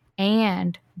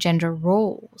and gender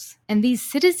roles. And these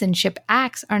citizenship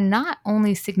acts are not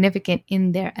only significant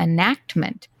in their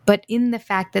enactment, but in the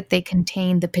fact that they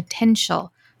contain the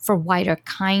potential for wider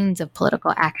kinds of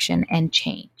political action and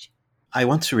change. I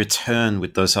want to return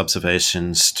with those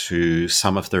observations to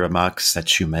some of the remarks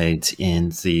that you made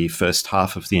in the first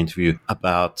half of the interview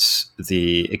about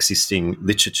the existing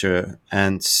literature,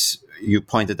 and you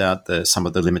pointed out some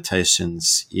of the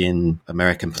limitations in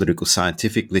American political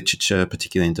scientific literature,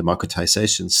 particularly in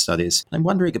democratization studies. I'm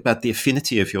wondering about the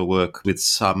affinity of your work with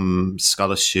some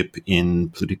scholarship in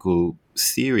political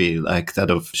theory, like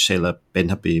that of Sheila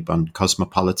Ben-Habib on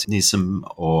cosmopolitanism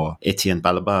or Etienne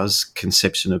Balibar's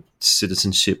conception of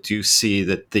citizenship. Do you see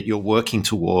that you're working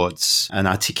towards an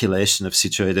articulation of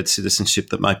situated citizenship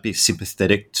that might be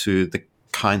sympathetic to the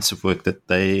kinds of work that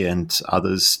they and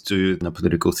others do in a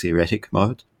political theoretic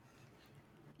mode?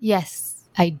 Yes,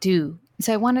 I do.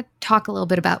 So I want to talk a little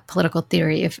bit about political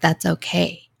theory, if that's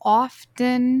okay.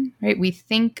 Often, right, we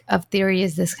think of theory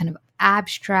as this kind of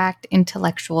abstract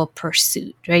intellectual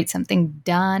pursuit, right? Something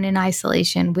done in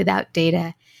isolation without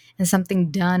data, and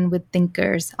something done with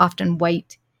thinkers, often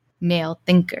white male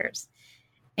thinkers.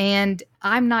 And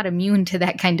I'm not immune to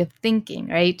that kind of thinking,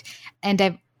 right? And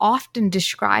I've often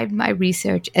described my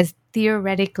research as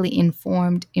theoretically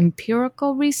informed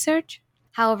empirical research.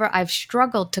 However, I've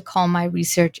struggled to call my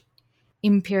research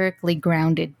empirically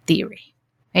grounded theory.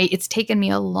 Right? It's taken me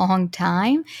a long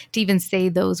time to even say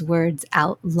those words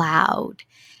out loud.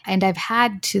 And I've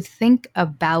had to think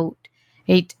about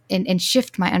it and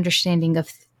shift my understanding of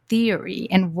theory.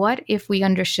 And what if we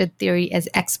understood theory as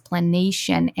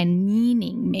explanation and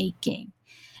meaning making?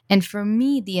 And for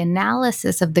me, the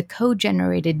analysis of the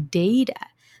co-generated data,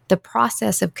 the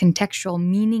process of contextual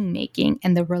meaning making,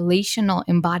 and the relational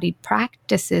embodied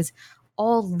practices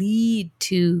all lead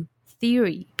to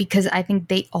theory, because I think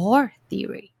they are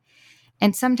theory.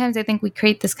 And sometimes I think we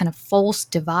create this kind of false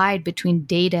divide between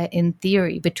data and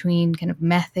theory, between kind of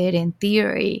method and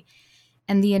theory.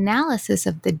 And the analysis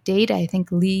of the data, I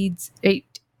think, leads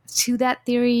to that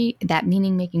theory. That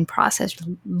meaning-making process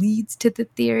leads to the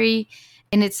theory.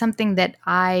 And it's something that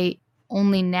I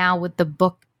only now, with the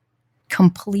book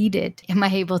completed, am I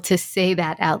able to say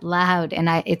that out loud. And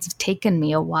it's taken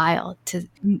me a while to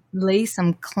lay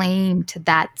some claim to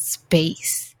that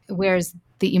space. Whereas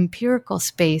the empirical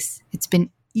space, it's been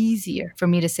easier for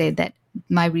me to say that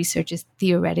my research is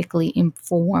theoretically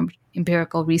informed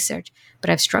empirical research. But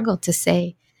I've struggled to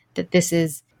say that this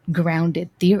is grounded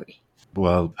theory.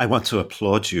 Well, I want to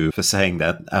applaud you for saying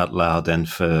that out loud and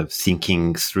for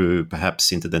thinking through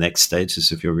perhaps into the next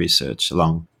stages of your research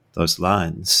along those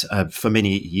lines. For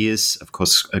many years, of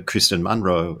course, Kristen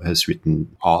Munro has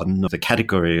written on the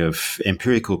category of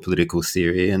empirical political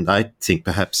theory, and I think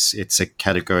perhaps it's a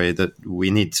category that we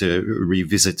need to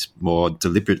revisit more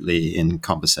deliberately in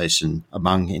conversation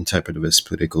among interpretivist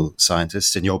political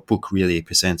scientists, and your book really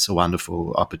presents a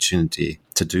wonderful opportunity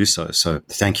to do so. So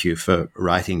thank you for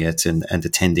writing it and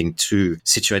attending to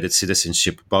situated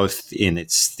citizenship, both in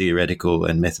its theoretical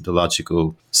and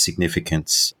methodological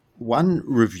significance. One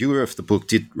reviewer of the book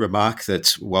did remark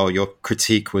that while your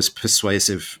critique was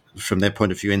persuasive from their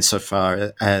point of view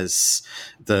insofar as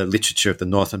the literature of the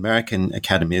North American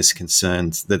Academy is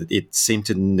concerned, that it seemed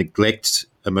to neglect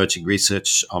emerging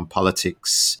research on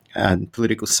politics and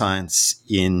political science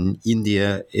in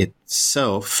India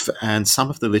itself, and some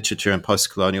of the literature and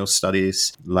post-colonial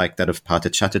studies, like that of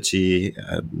Partha Chatterjee,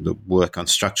 the work on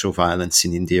structural violence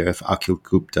in India of Akhil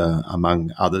Gupta,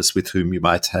 among others with whom you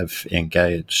might have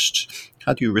engaged.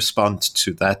 How do you respond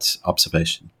to that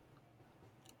observation?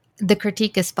 The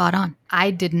critique is spot on. I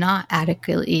did not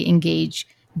adequately engage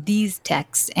these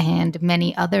texts and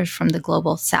many others from the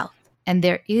global South. And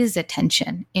there is a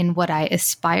tension in what I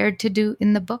aspired to do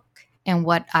in the book and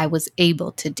what I was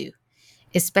able to do,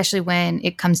 especially when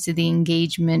it comes to the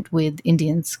engagement with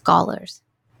Indian scholars.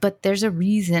 But there's a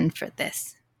reason for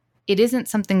this. It isn't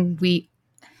something we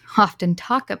often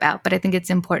talk about, but I think it's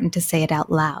important to say it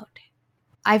out loud.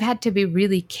 I've had to be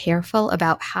really careful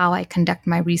about how I conduct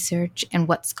my research and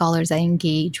what scholars I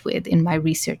engage with in my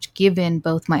research, given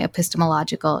both my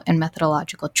epistemological and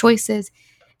methodological choices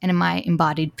and in my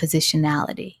embodied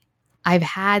positionality. I've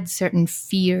had certain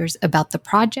fears about the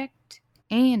project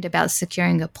and about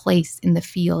securing a place in the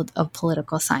field of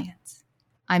political science.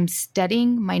 I'm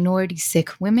studying minority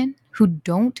Sikh women who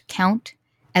don't count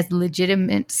as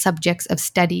legitimate subjects of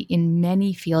study in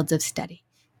many fields of study,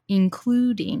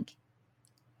 including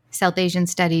South Asian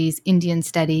studies, Indian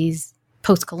studies,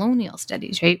 post-colonial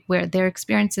studies, right, where their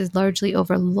experience is largely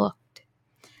overlooked.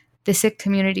 The Sikh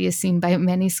community is seen by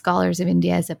many scholars of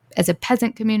India as a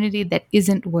peasant community that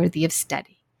isn't worthy of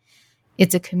study.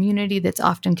 It's a community that's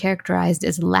often characterized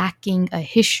as lacking a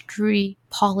history,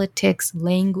 politics,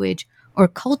 language, or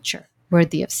culture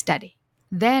worthy of study.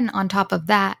 Then, on top of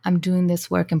that, I'm doing this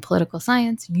work in political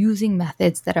science using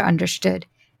methods that are understood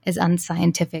as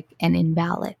unscientific and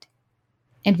invalid.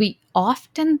 And we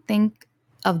often think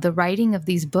of the writing of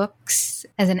these books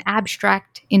as an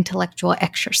abstract intellectual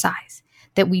exercise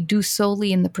that we do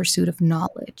solely in the pursuit of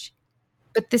knowledge.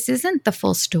 But this isn't the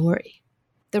full story.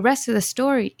 The rest of the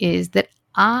story is that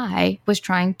I was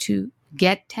trying to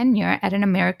get tenure at an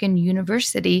American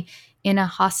university in a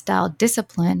hostile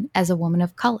discipline as a woman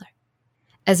of color,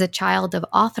 as a child of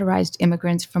authorized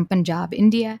immigrants from Punjab,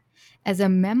 India, as a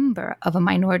member of a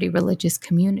minority religious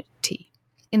community.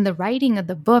 In the writing of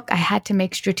the book, I had to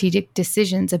make strategic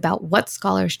decisions about what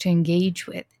scholars to engage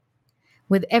with.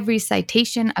 With every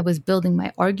citation, I was building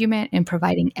my argument and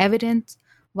providing evidence,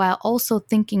 while also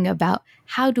thinking about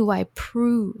how do I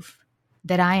prove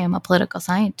that I am a political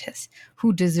scientist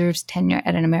who deserves tenure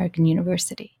at an American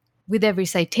university. With every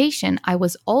citation, I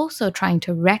was also trying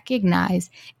to recognize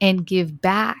and give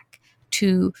back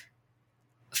to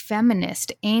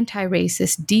feminist,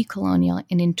 anti-racist, decolonial,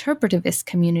 and interpretivist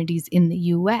communities in the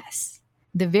U.S.,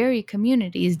 the very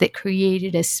communities that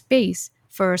created a space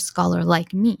for a scholar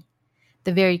like me,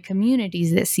 the very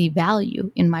communities that see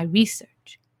value in my research.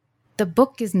 The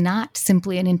book is not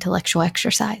simply an intellectual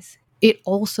exercise. It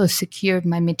also secured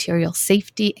my material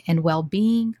safety and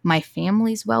well-being, my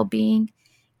family's well-being.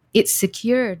 It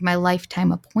secured my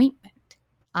lifetime appointment.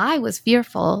 I was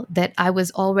fearful that I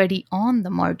was already on the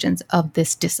margins of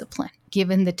this discipline,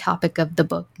 given the topic of the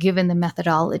book, given the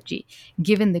methodology,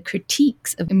 given the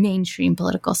critiques of mainstream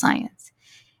political science.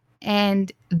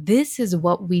 And this is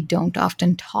what we don't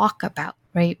often talk about,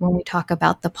 right? When we talk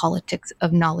about the politics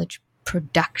of knowledge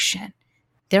production,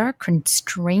 there are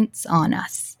constraints on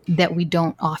us that we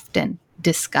don't often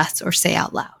discuss or say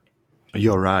out loud.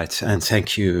 You're right. And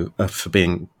thank you for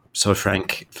being so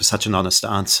frank, for such an honest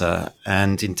answer.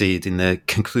 And indeed, in the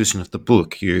conclusion of the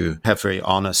book, you have very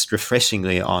honest,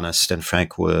 refreshingly honest and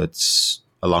frank words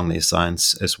along these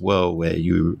lines as well, where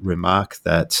you remark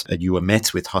that you were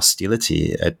met with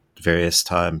hostility at various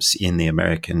times in the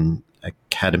American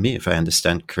Academy. If I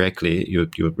understand correctly, you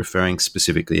were referring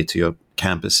specifically to your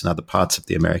campus and other parts of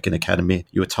the American Academy.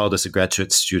 You were told as a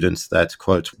graduate student that,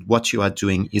 quote, what you are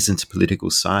doing isn't political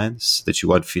science, that you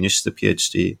won't finish the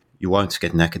PhD, you won't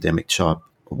get an academic job.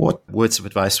 What words of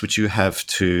advice would you have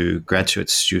to graduate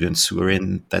students who are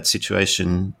in that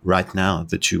situation right now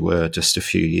that you were just a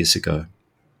few years ago?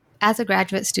 As a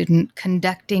graduate student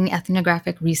conducting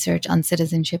ethnographic research on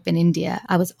citizenship in India,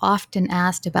 I was often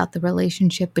asked about the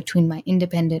relationship between my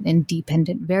independent and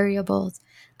dependent variables,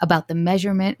 about the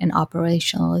measurement and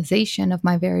operationalization of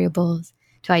my variables,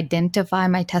 to identify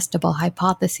my testable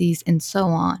hypotheses, and so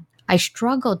on. I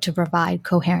struggled to provide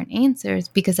coherent answers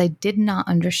because I did not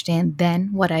understand then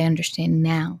what I understand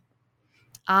now.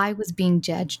 I was being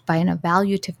judged by an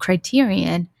evaluative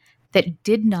criterion that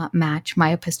did not match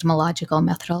my epistemological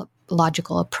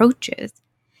methodological approaches,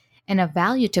 an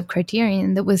evaluative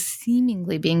criterion that was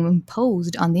seemingly being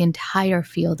imposed on the entire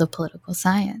field of political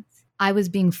science. I was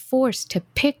being forced to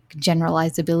pick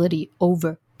generalizability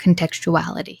over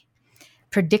contextuality,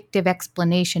 predictive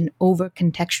explanation over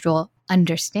contextual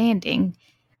understanding,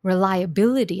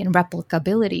 reliability and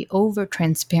replicability over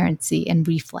transparency and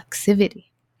reflexivity.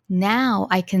 Now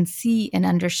I can see and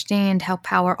understand how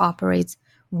power operates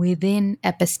within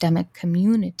epistemic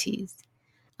communities.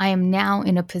 I am now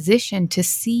in a position to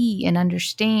see and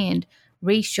understand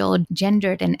racial,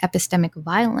 gendered, and epistemic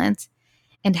violence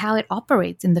and how it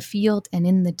operates in the field and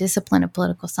in the discipline of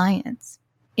political science.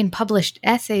 In published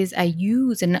essays, I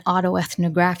use an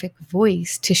autoethnographic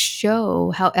voice to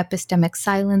show how epistemic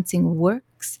silencing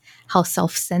works, how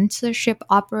self-censorship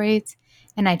operates,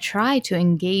 and I try to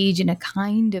engage in a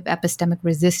kind of epistemic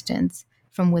resistance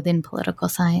from within political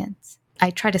science. I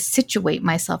try to situate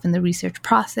myself in the research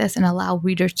process and allow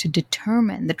readers to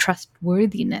determine the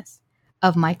trustworthiness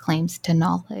of my claims to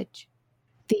knowledge.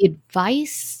 The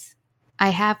advice I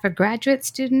have for graduate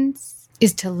students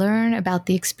is to learn about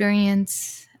the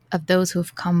experience of those who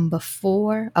have come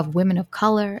before, of women of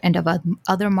color, and of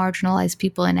other marginalized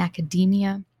people in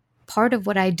academia. Part of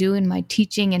what I do in my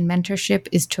teaching and mentorship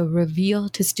is to reveal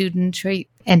to students, right,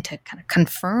 and to kind of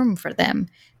confirm for them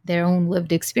their own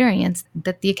lived experience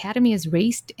that the academy is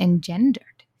raced and gendered.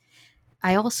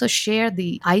 I also share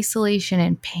the isolation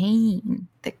and pain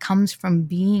that comes from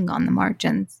being on the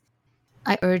margins.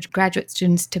 I urge graduate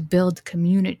students to build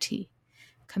community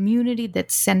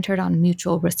that's centered on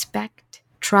mutual respect,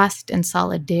 trust, and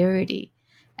solidarity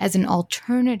as an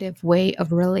alternative way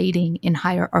of relating in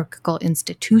hierarchical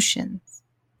institutions.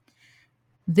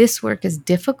 This work is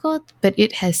difficult, but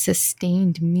it has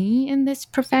sustained me in this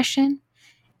profession,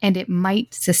 and it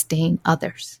might sustain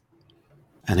others.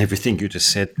 And everything you just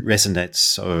said resonates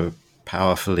so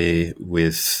powerfully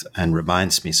with and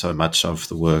reminds me so much of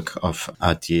the work of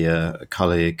our dear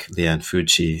colleague Liane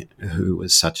Fuji, who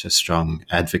was such a strong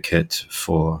advocate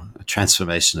for a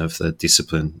transformation of the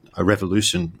discipline, a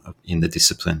revolution in the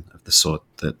discipline of the sort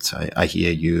that I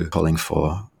hear you calling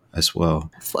for as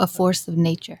well. A force of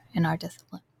nature in our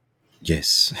discipline.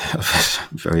 Yes,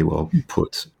 very well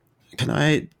put. Can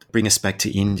I bring us back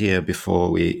to India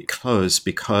before we close,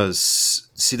 because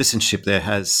citizenship there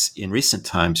has in recent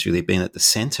times really been at the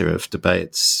center of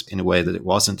debates in a way that it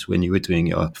wasn't when you were doing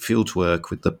your field work,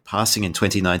 with the passing in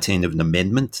 2019 of an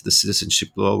amendment to the citizenship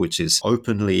law, which is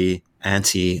openly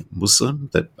anti-Muslim,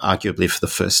 that arguably for the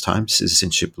first time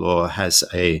citizenship law has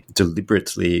a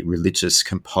deliberately religious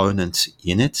component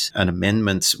in it, an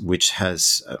amendment which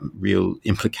has real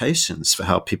implications for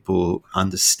how people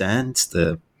understand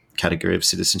the category of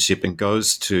citizenship, and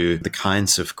goes to the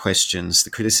kinds of questions,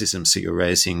 the criticisms that you're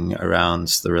raising around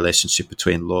the relationship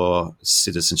between law,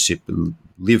 citizenship,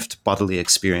 lived bodily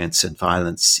experience and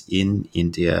violence in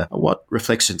India. What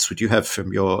reflections would you have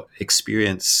from your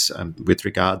experience with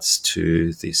regards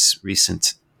to these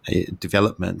recent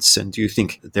developments? And do you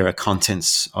think there are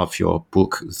contents of your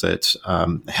book that are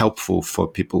helpful for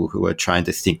people who are trying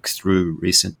to think through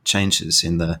recent changes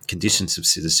in the conditions of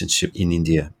citizenship in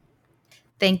India?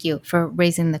 Thank you for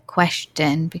raising the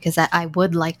question, because I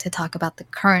would like to talk about the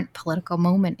current political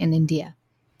moment in India.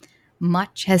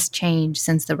 Much has changed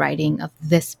since the writing of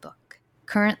this book.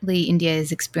 Currently, India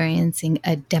is experiencing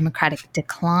a democratic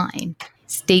decline.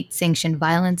 State-sanctioned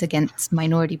violence against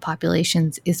minority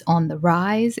populations is on the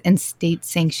rise, and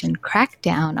state-sanctioned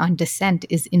crackdown on dissent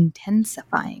is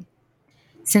intensifying.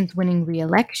 Since winning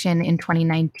re-election in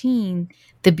 2019,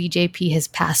 the BJP has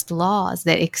passed laws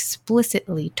that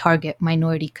explicitly target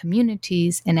minority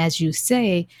communities. And as you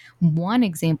say, one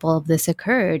example of this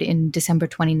occurred in December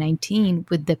 2019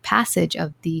 with the passage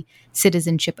of the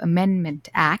Citizenship Amendment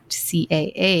Act,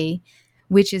 CAA,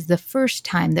 which is the first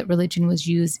time that religion was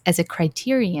used as a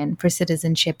criterion for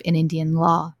citizenship in Indian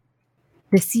law.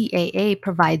 The CAA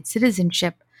provides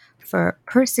citizenship for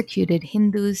persecuted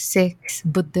Hindus, Sikhs,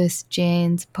 Buddhists,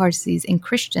 Jains, Parsis, and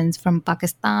Christians from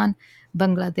Pakistan,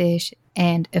 Bangladesh,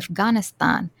 and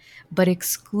Afghanistan, but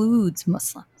excludes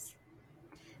Muslims.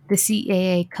 The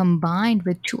CAA, combined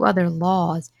with two other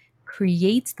laws,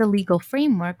 creates the legal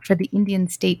framework for the Indian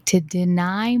state to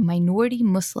deny minority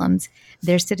Muslims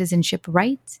their citizenship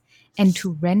rights and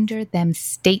to render them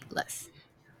stateless.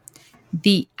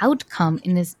 The outcome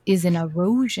is an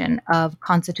erosion of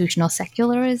constitutional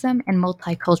secularism and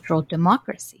multicultural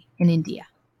democracy in India.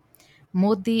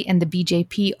 Modi and the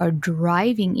BJP are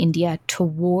driving India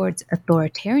towards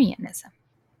authoritarianism.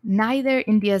 Neither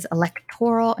India's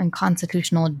electoral and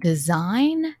constitutional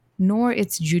design nor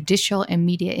its judicial and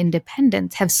media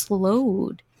independence have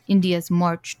slowed India's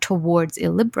march towards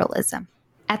illiberalism.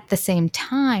 At the same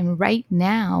time, right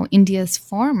now, India's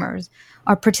farmers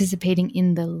are participating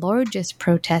in the largest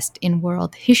protest in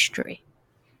world history.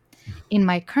 In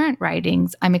my current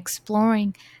writings, I'm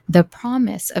exploring the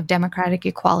promise of democratic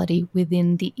equality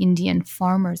within the Indian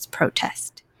farmers'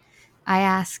 protest. I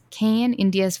ask, can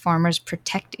India's farmers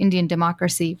protect Indian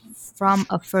democracy from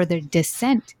a further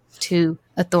descent to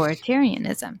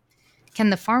authoritarianism? Can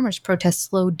the farmers' protest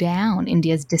slow down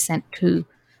India's descent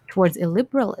towards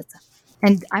illiberalism?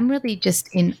 And I'm really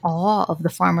just in awe of the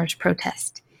farmers'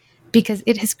 protest because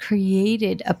it has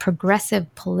created a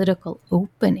progressive political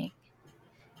opening.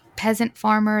 peasant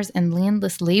farmers and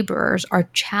landless laborers are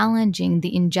challenging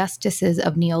the injustices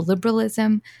of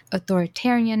neoliberalism,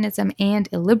 authoritarianism, and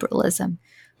illiberalism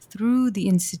through the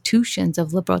institutions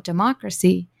of liberal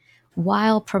democracy,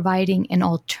 while providing an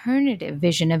alternative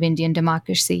vision of Indian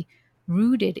democracy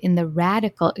rooted in the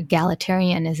radical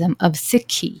egalitarianism of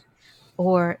Sikhi,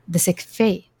 or the Sikh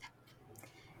faith.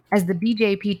 As the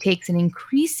BJP takes an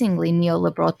increasingly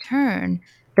neoliberal turn,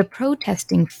 the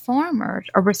protesting farmers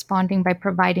are responding by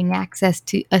providing access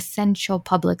to essential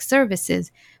public services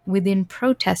within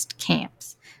protest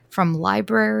camps, from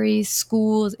libraries,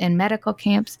 schools, and medical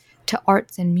camps to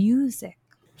arts and music.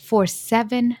 For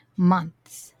 7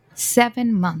 months,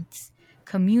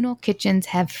 communal kitchens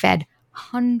have fed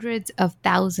hundreds of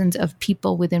thousands of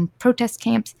people within protest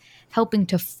camps, helping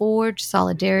to forge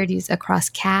solidarities across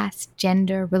caste,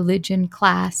 gender, religion,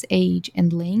 class, age,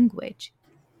 and language.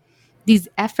 These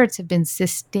efforts have been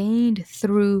sustained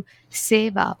through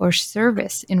seva, or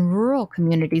service, in rural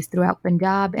communities throughout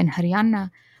Punjab and Haryana,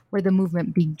 where the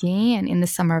movement began in the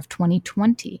summer of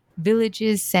 2020.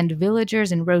 Villages send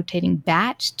villagers in rotating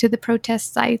batch to the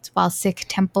protest sites, while Sikh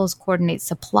temples coordinate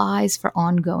supplies for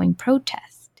ongoing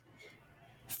protest.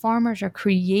 Farmers are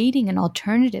creating an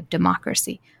alternative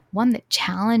democracy, one that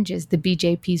challenges the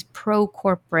BJP's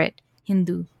pro-corporate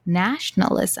Hindu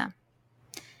nationalism.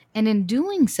 And in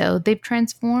doing so, they've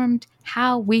transformed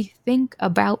how we think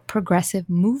about progressive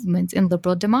movements in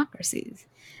liberal democracies.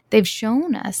 They've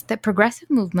shown us that progressive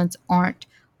movements aren't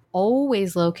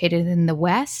always located in the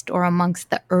West or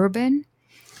amongst the urban.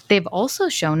 They've also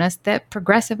shown us that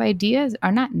progressive ideas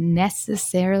are not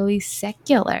necessarily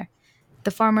secular.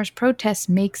 The farmers' protest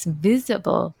makes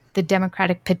visible the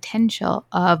democratic potential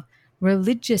of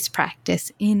religious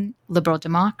practice in liberal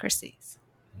democracies.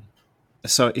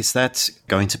 So is that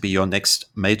going to be your next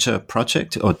major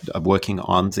project, or working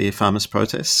on the farmers'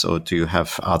 protests, or do you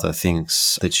have other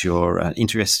things that you're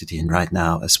interested in right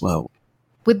now as well?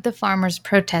 With the farmers'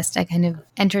 protest, I kind of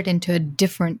entered into a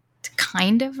different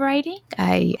kind of writing.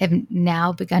 I have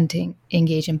now begun to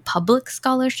engage in public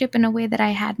scholarship in a way that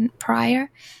I hadn't prior.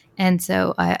 And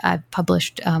so I've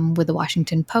published with the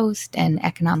Washington Post and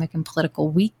Economic and Political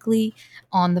Weekly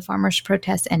on the farmers'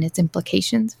 protest and its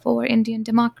implications for Indian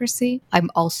democracy.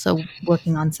 I'm also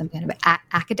working on some kind of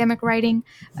academic writing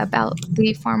about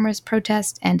the farmers'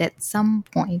 protest, and at some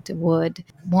point would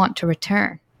want to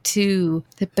return to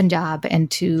the Punjab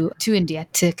and to India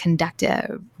to conduct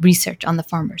research on the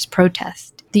farmers'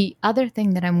 protest. The other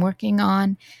thing that I'm working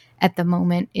on at the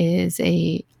moment is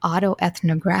a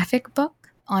autoethnographic book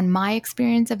on my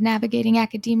experience of navigating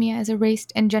academia as a race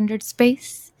and gendered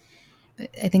space.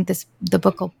 I think the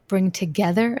book will bring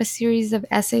together a series of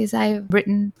essays I've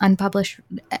written, unpublished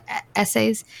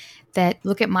essays, that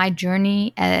look at my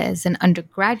journey as an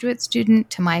undergraduate student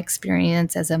to my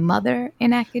experience as a mother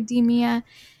in academia.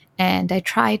 And I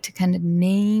try to kind of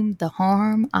name the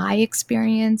harm I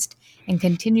experienced and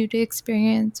continue to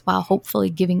experience, while hopefully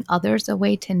giving others a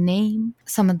way to name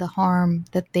some of the harm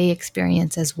that they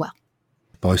experience as well.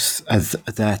 Both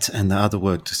that and the other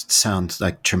work just sound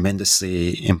like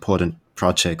tremendously important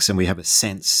projects, and we have a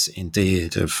sense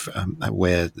indeed of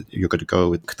where you're going to go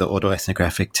with the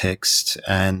autoethnographic text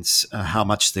and how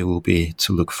much there will be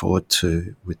to look forward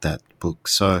to with that book.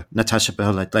 So, Natasha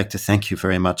Bell, I'd like to thank you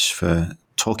very much for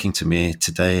talking to me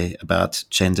today about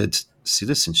gendered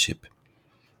citizenship.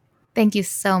 Thank you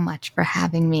so much for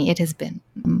having me. It has been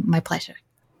my pleasure.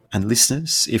 And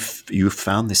listeners, if you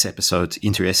found this episode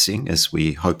interesting, as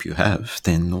we hope you have,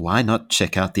 then why not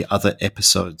check out the other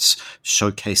episodes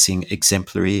showcasing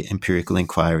exemplary empirical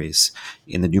inquiries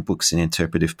in the New Books in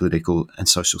Interpretive Political and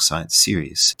Social Science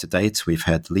series. To date, we've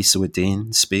had Lisa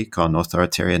Wedeen speak on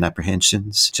authoritarian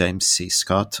apprehensions, James C.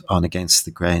 Scott on Against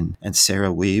the Grain, and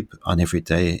Sarah Wiebe on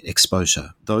everyday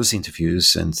exposure. Those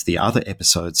interviews and the other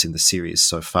episodes in the series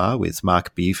so far with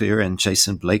Mark Beaver and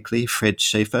Jason Blakely, Fred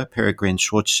Schaefer, Peregrine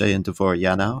Schwartz and Devorah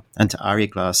Yanau, and Ari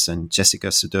Glass and Jessica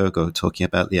Sudergo talking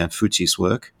about Lian Fuji's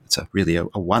work. It's really a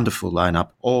wonderful lineup.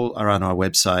 All are on our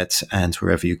website and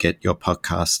wherever you get your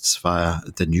podcasts via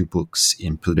the New Books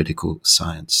in Political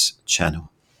Science channel.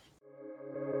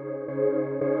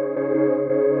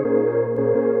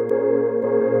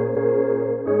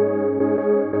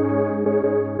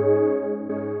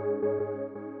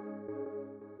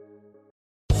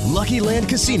 Lucky Land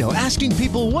Casino, asking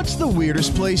people, what's the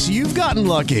weirdest place you've gotten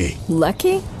lucky?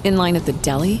 Lucky? In line at the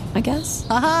deli, I guess?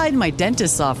 Aha, in my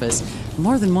dentist's office.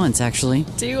 More than once, actually.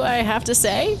 Do I have to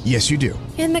say? Yes, you do.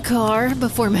 In the car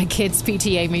before my kids'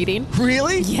 PTA meeting.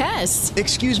 Really? Yes.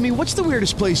 Excuse me, what's the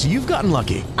weirdest place you've gotten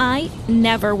lucky? I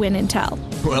never win and tell.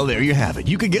 Well, there you have it.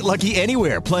 You can get lucky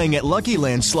anywhere, playing at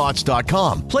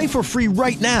LuckyLandSlots.com. Play for free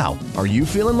right now. Are you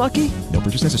feeling lucky? No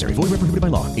purchase necessary. Void where prohibited by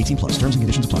law. 18+. Terms and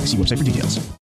conditions apply. See website for details.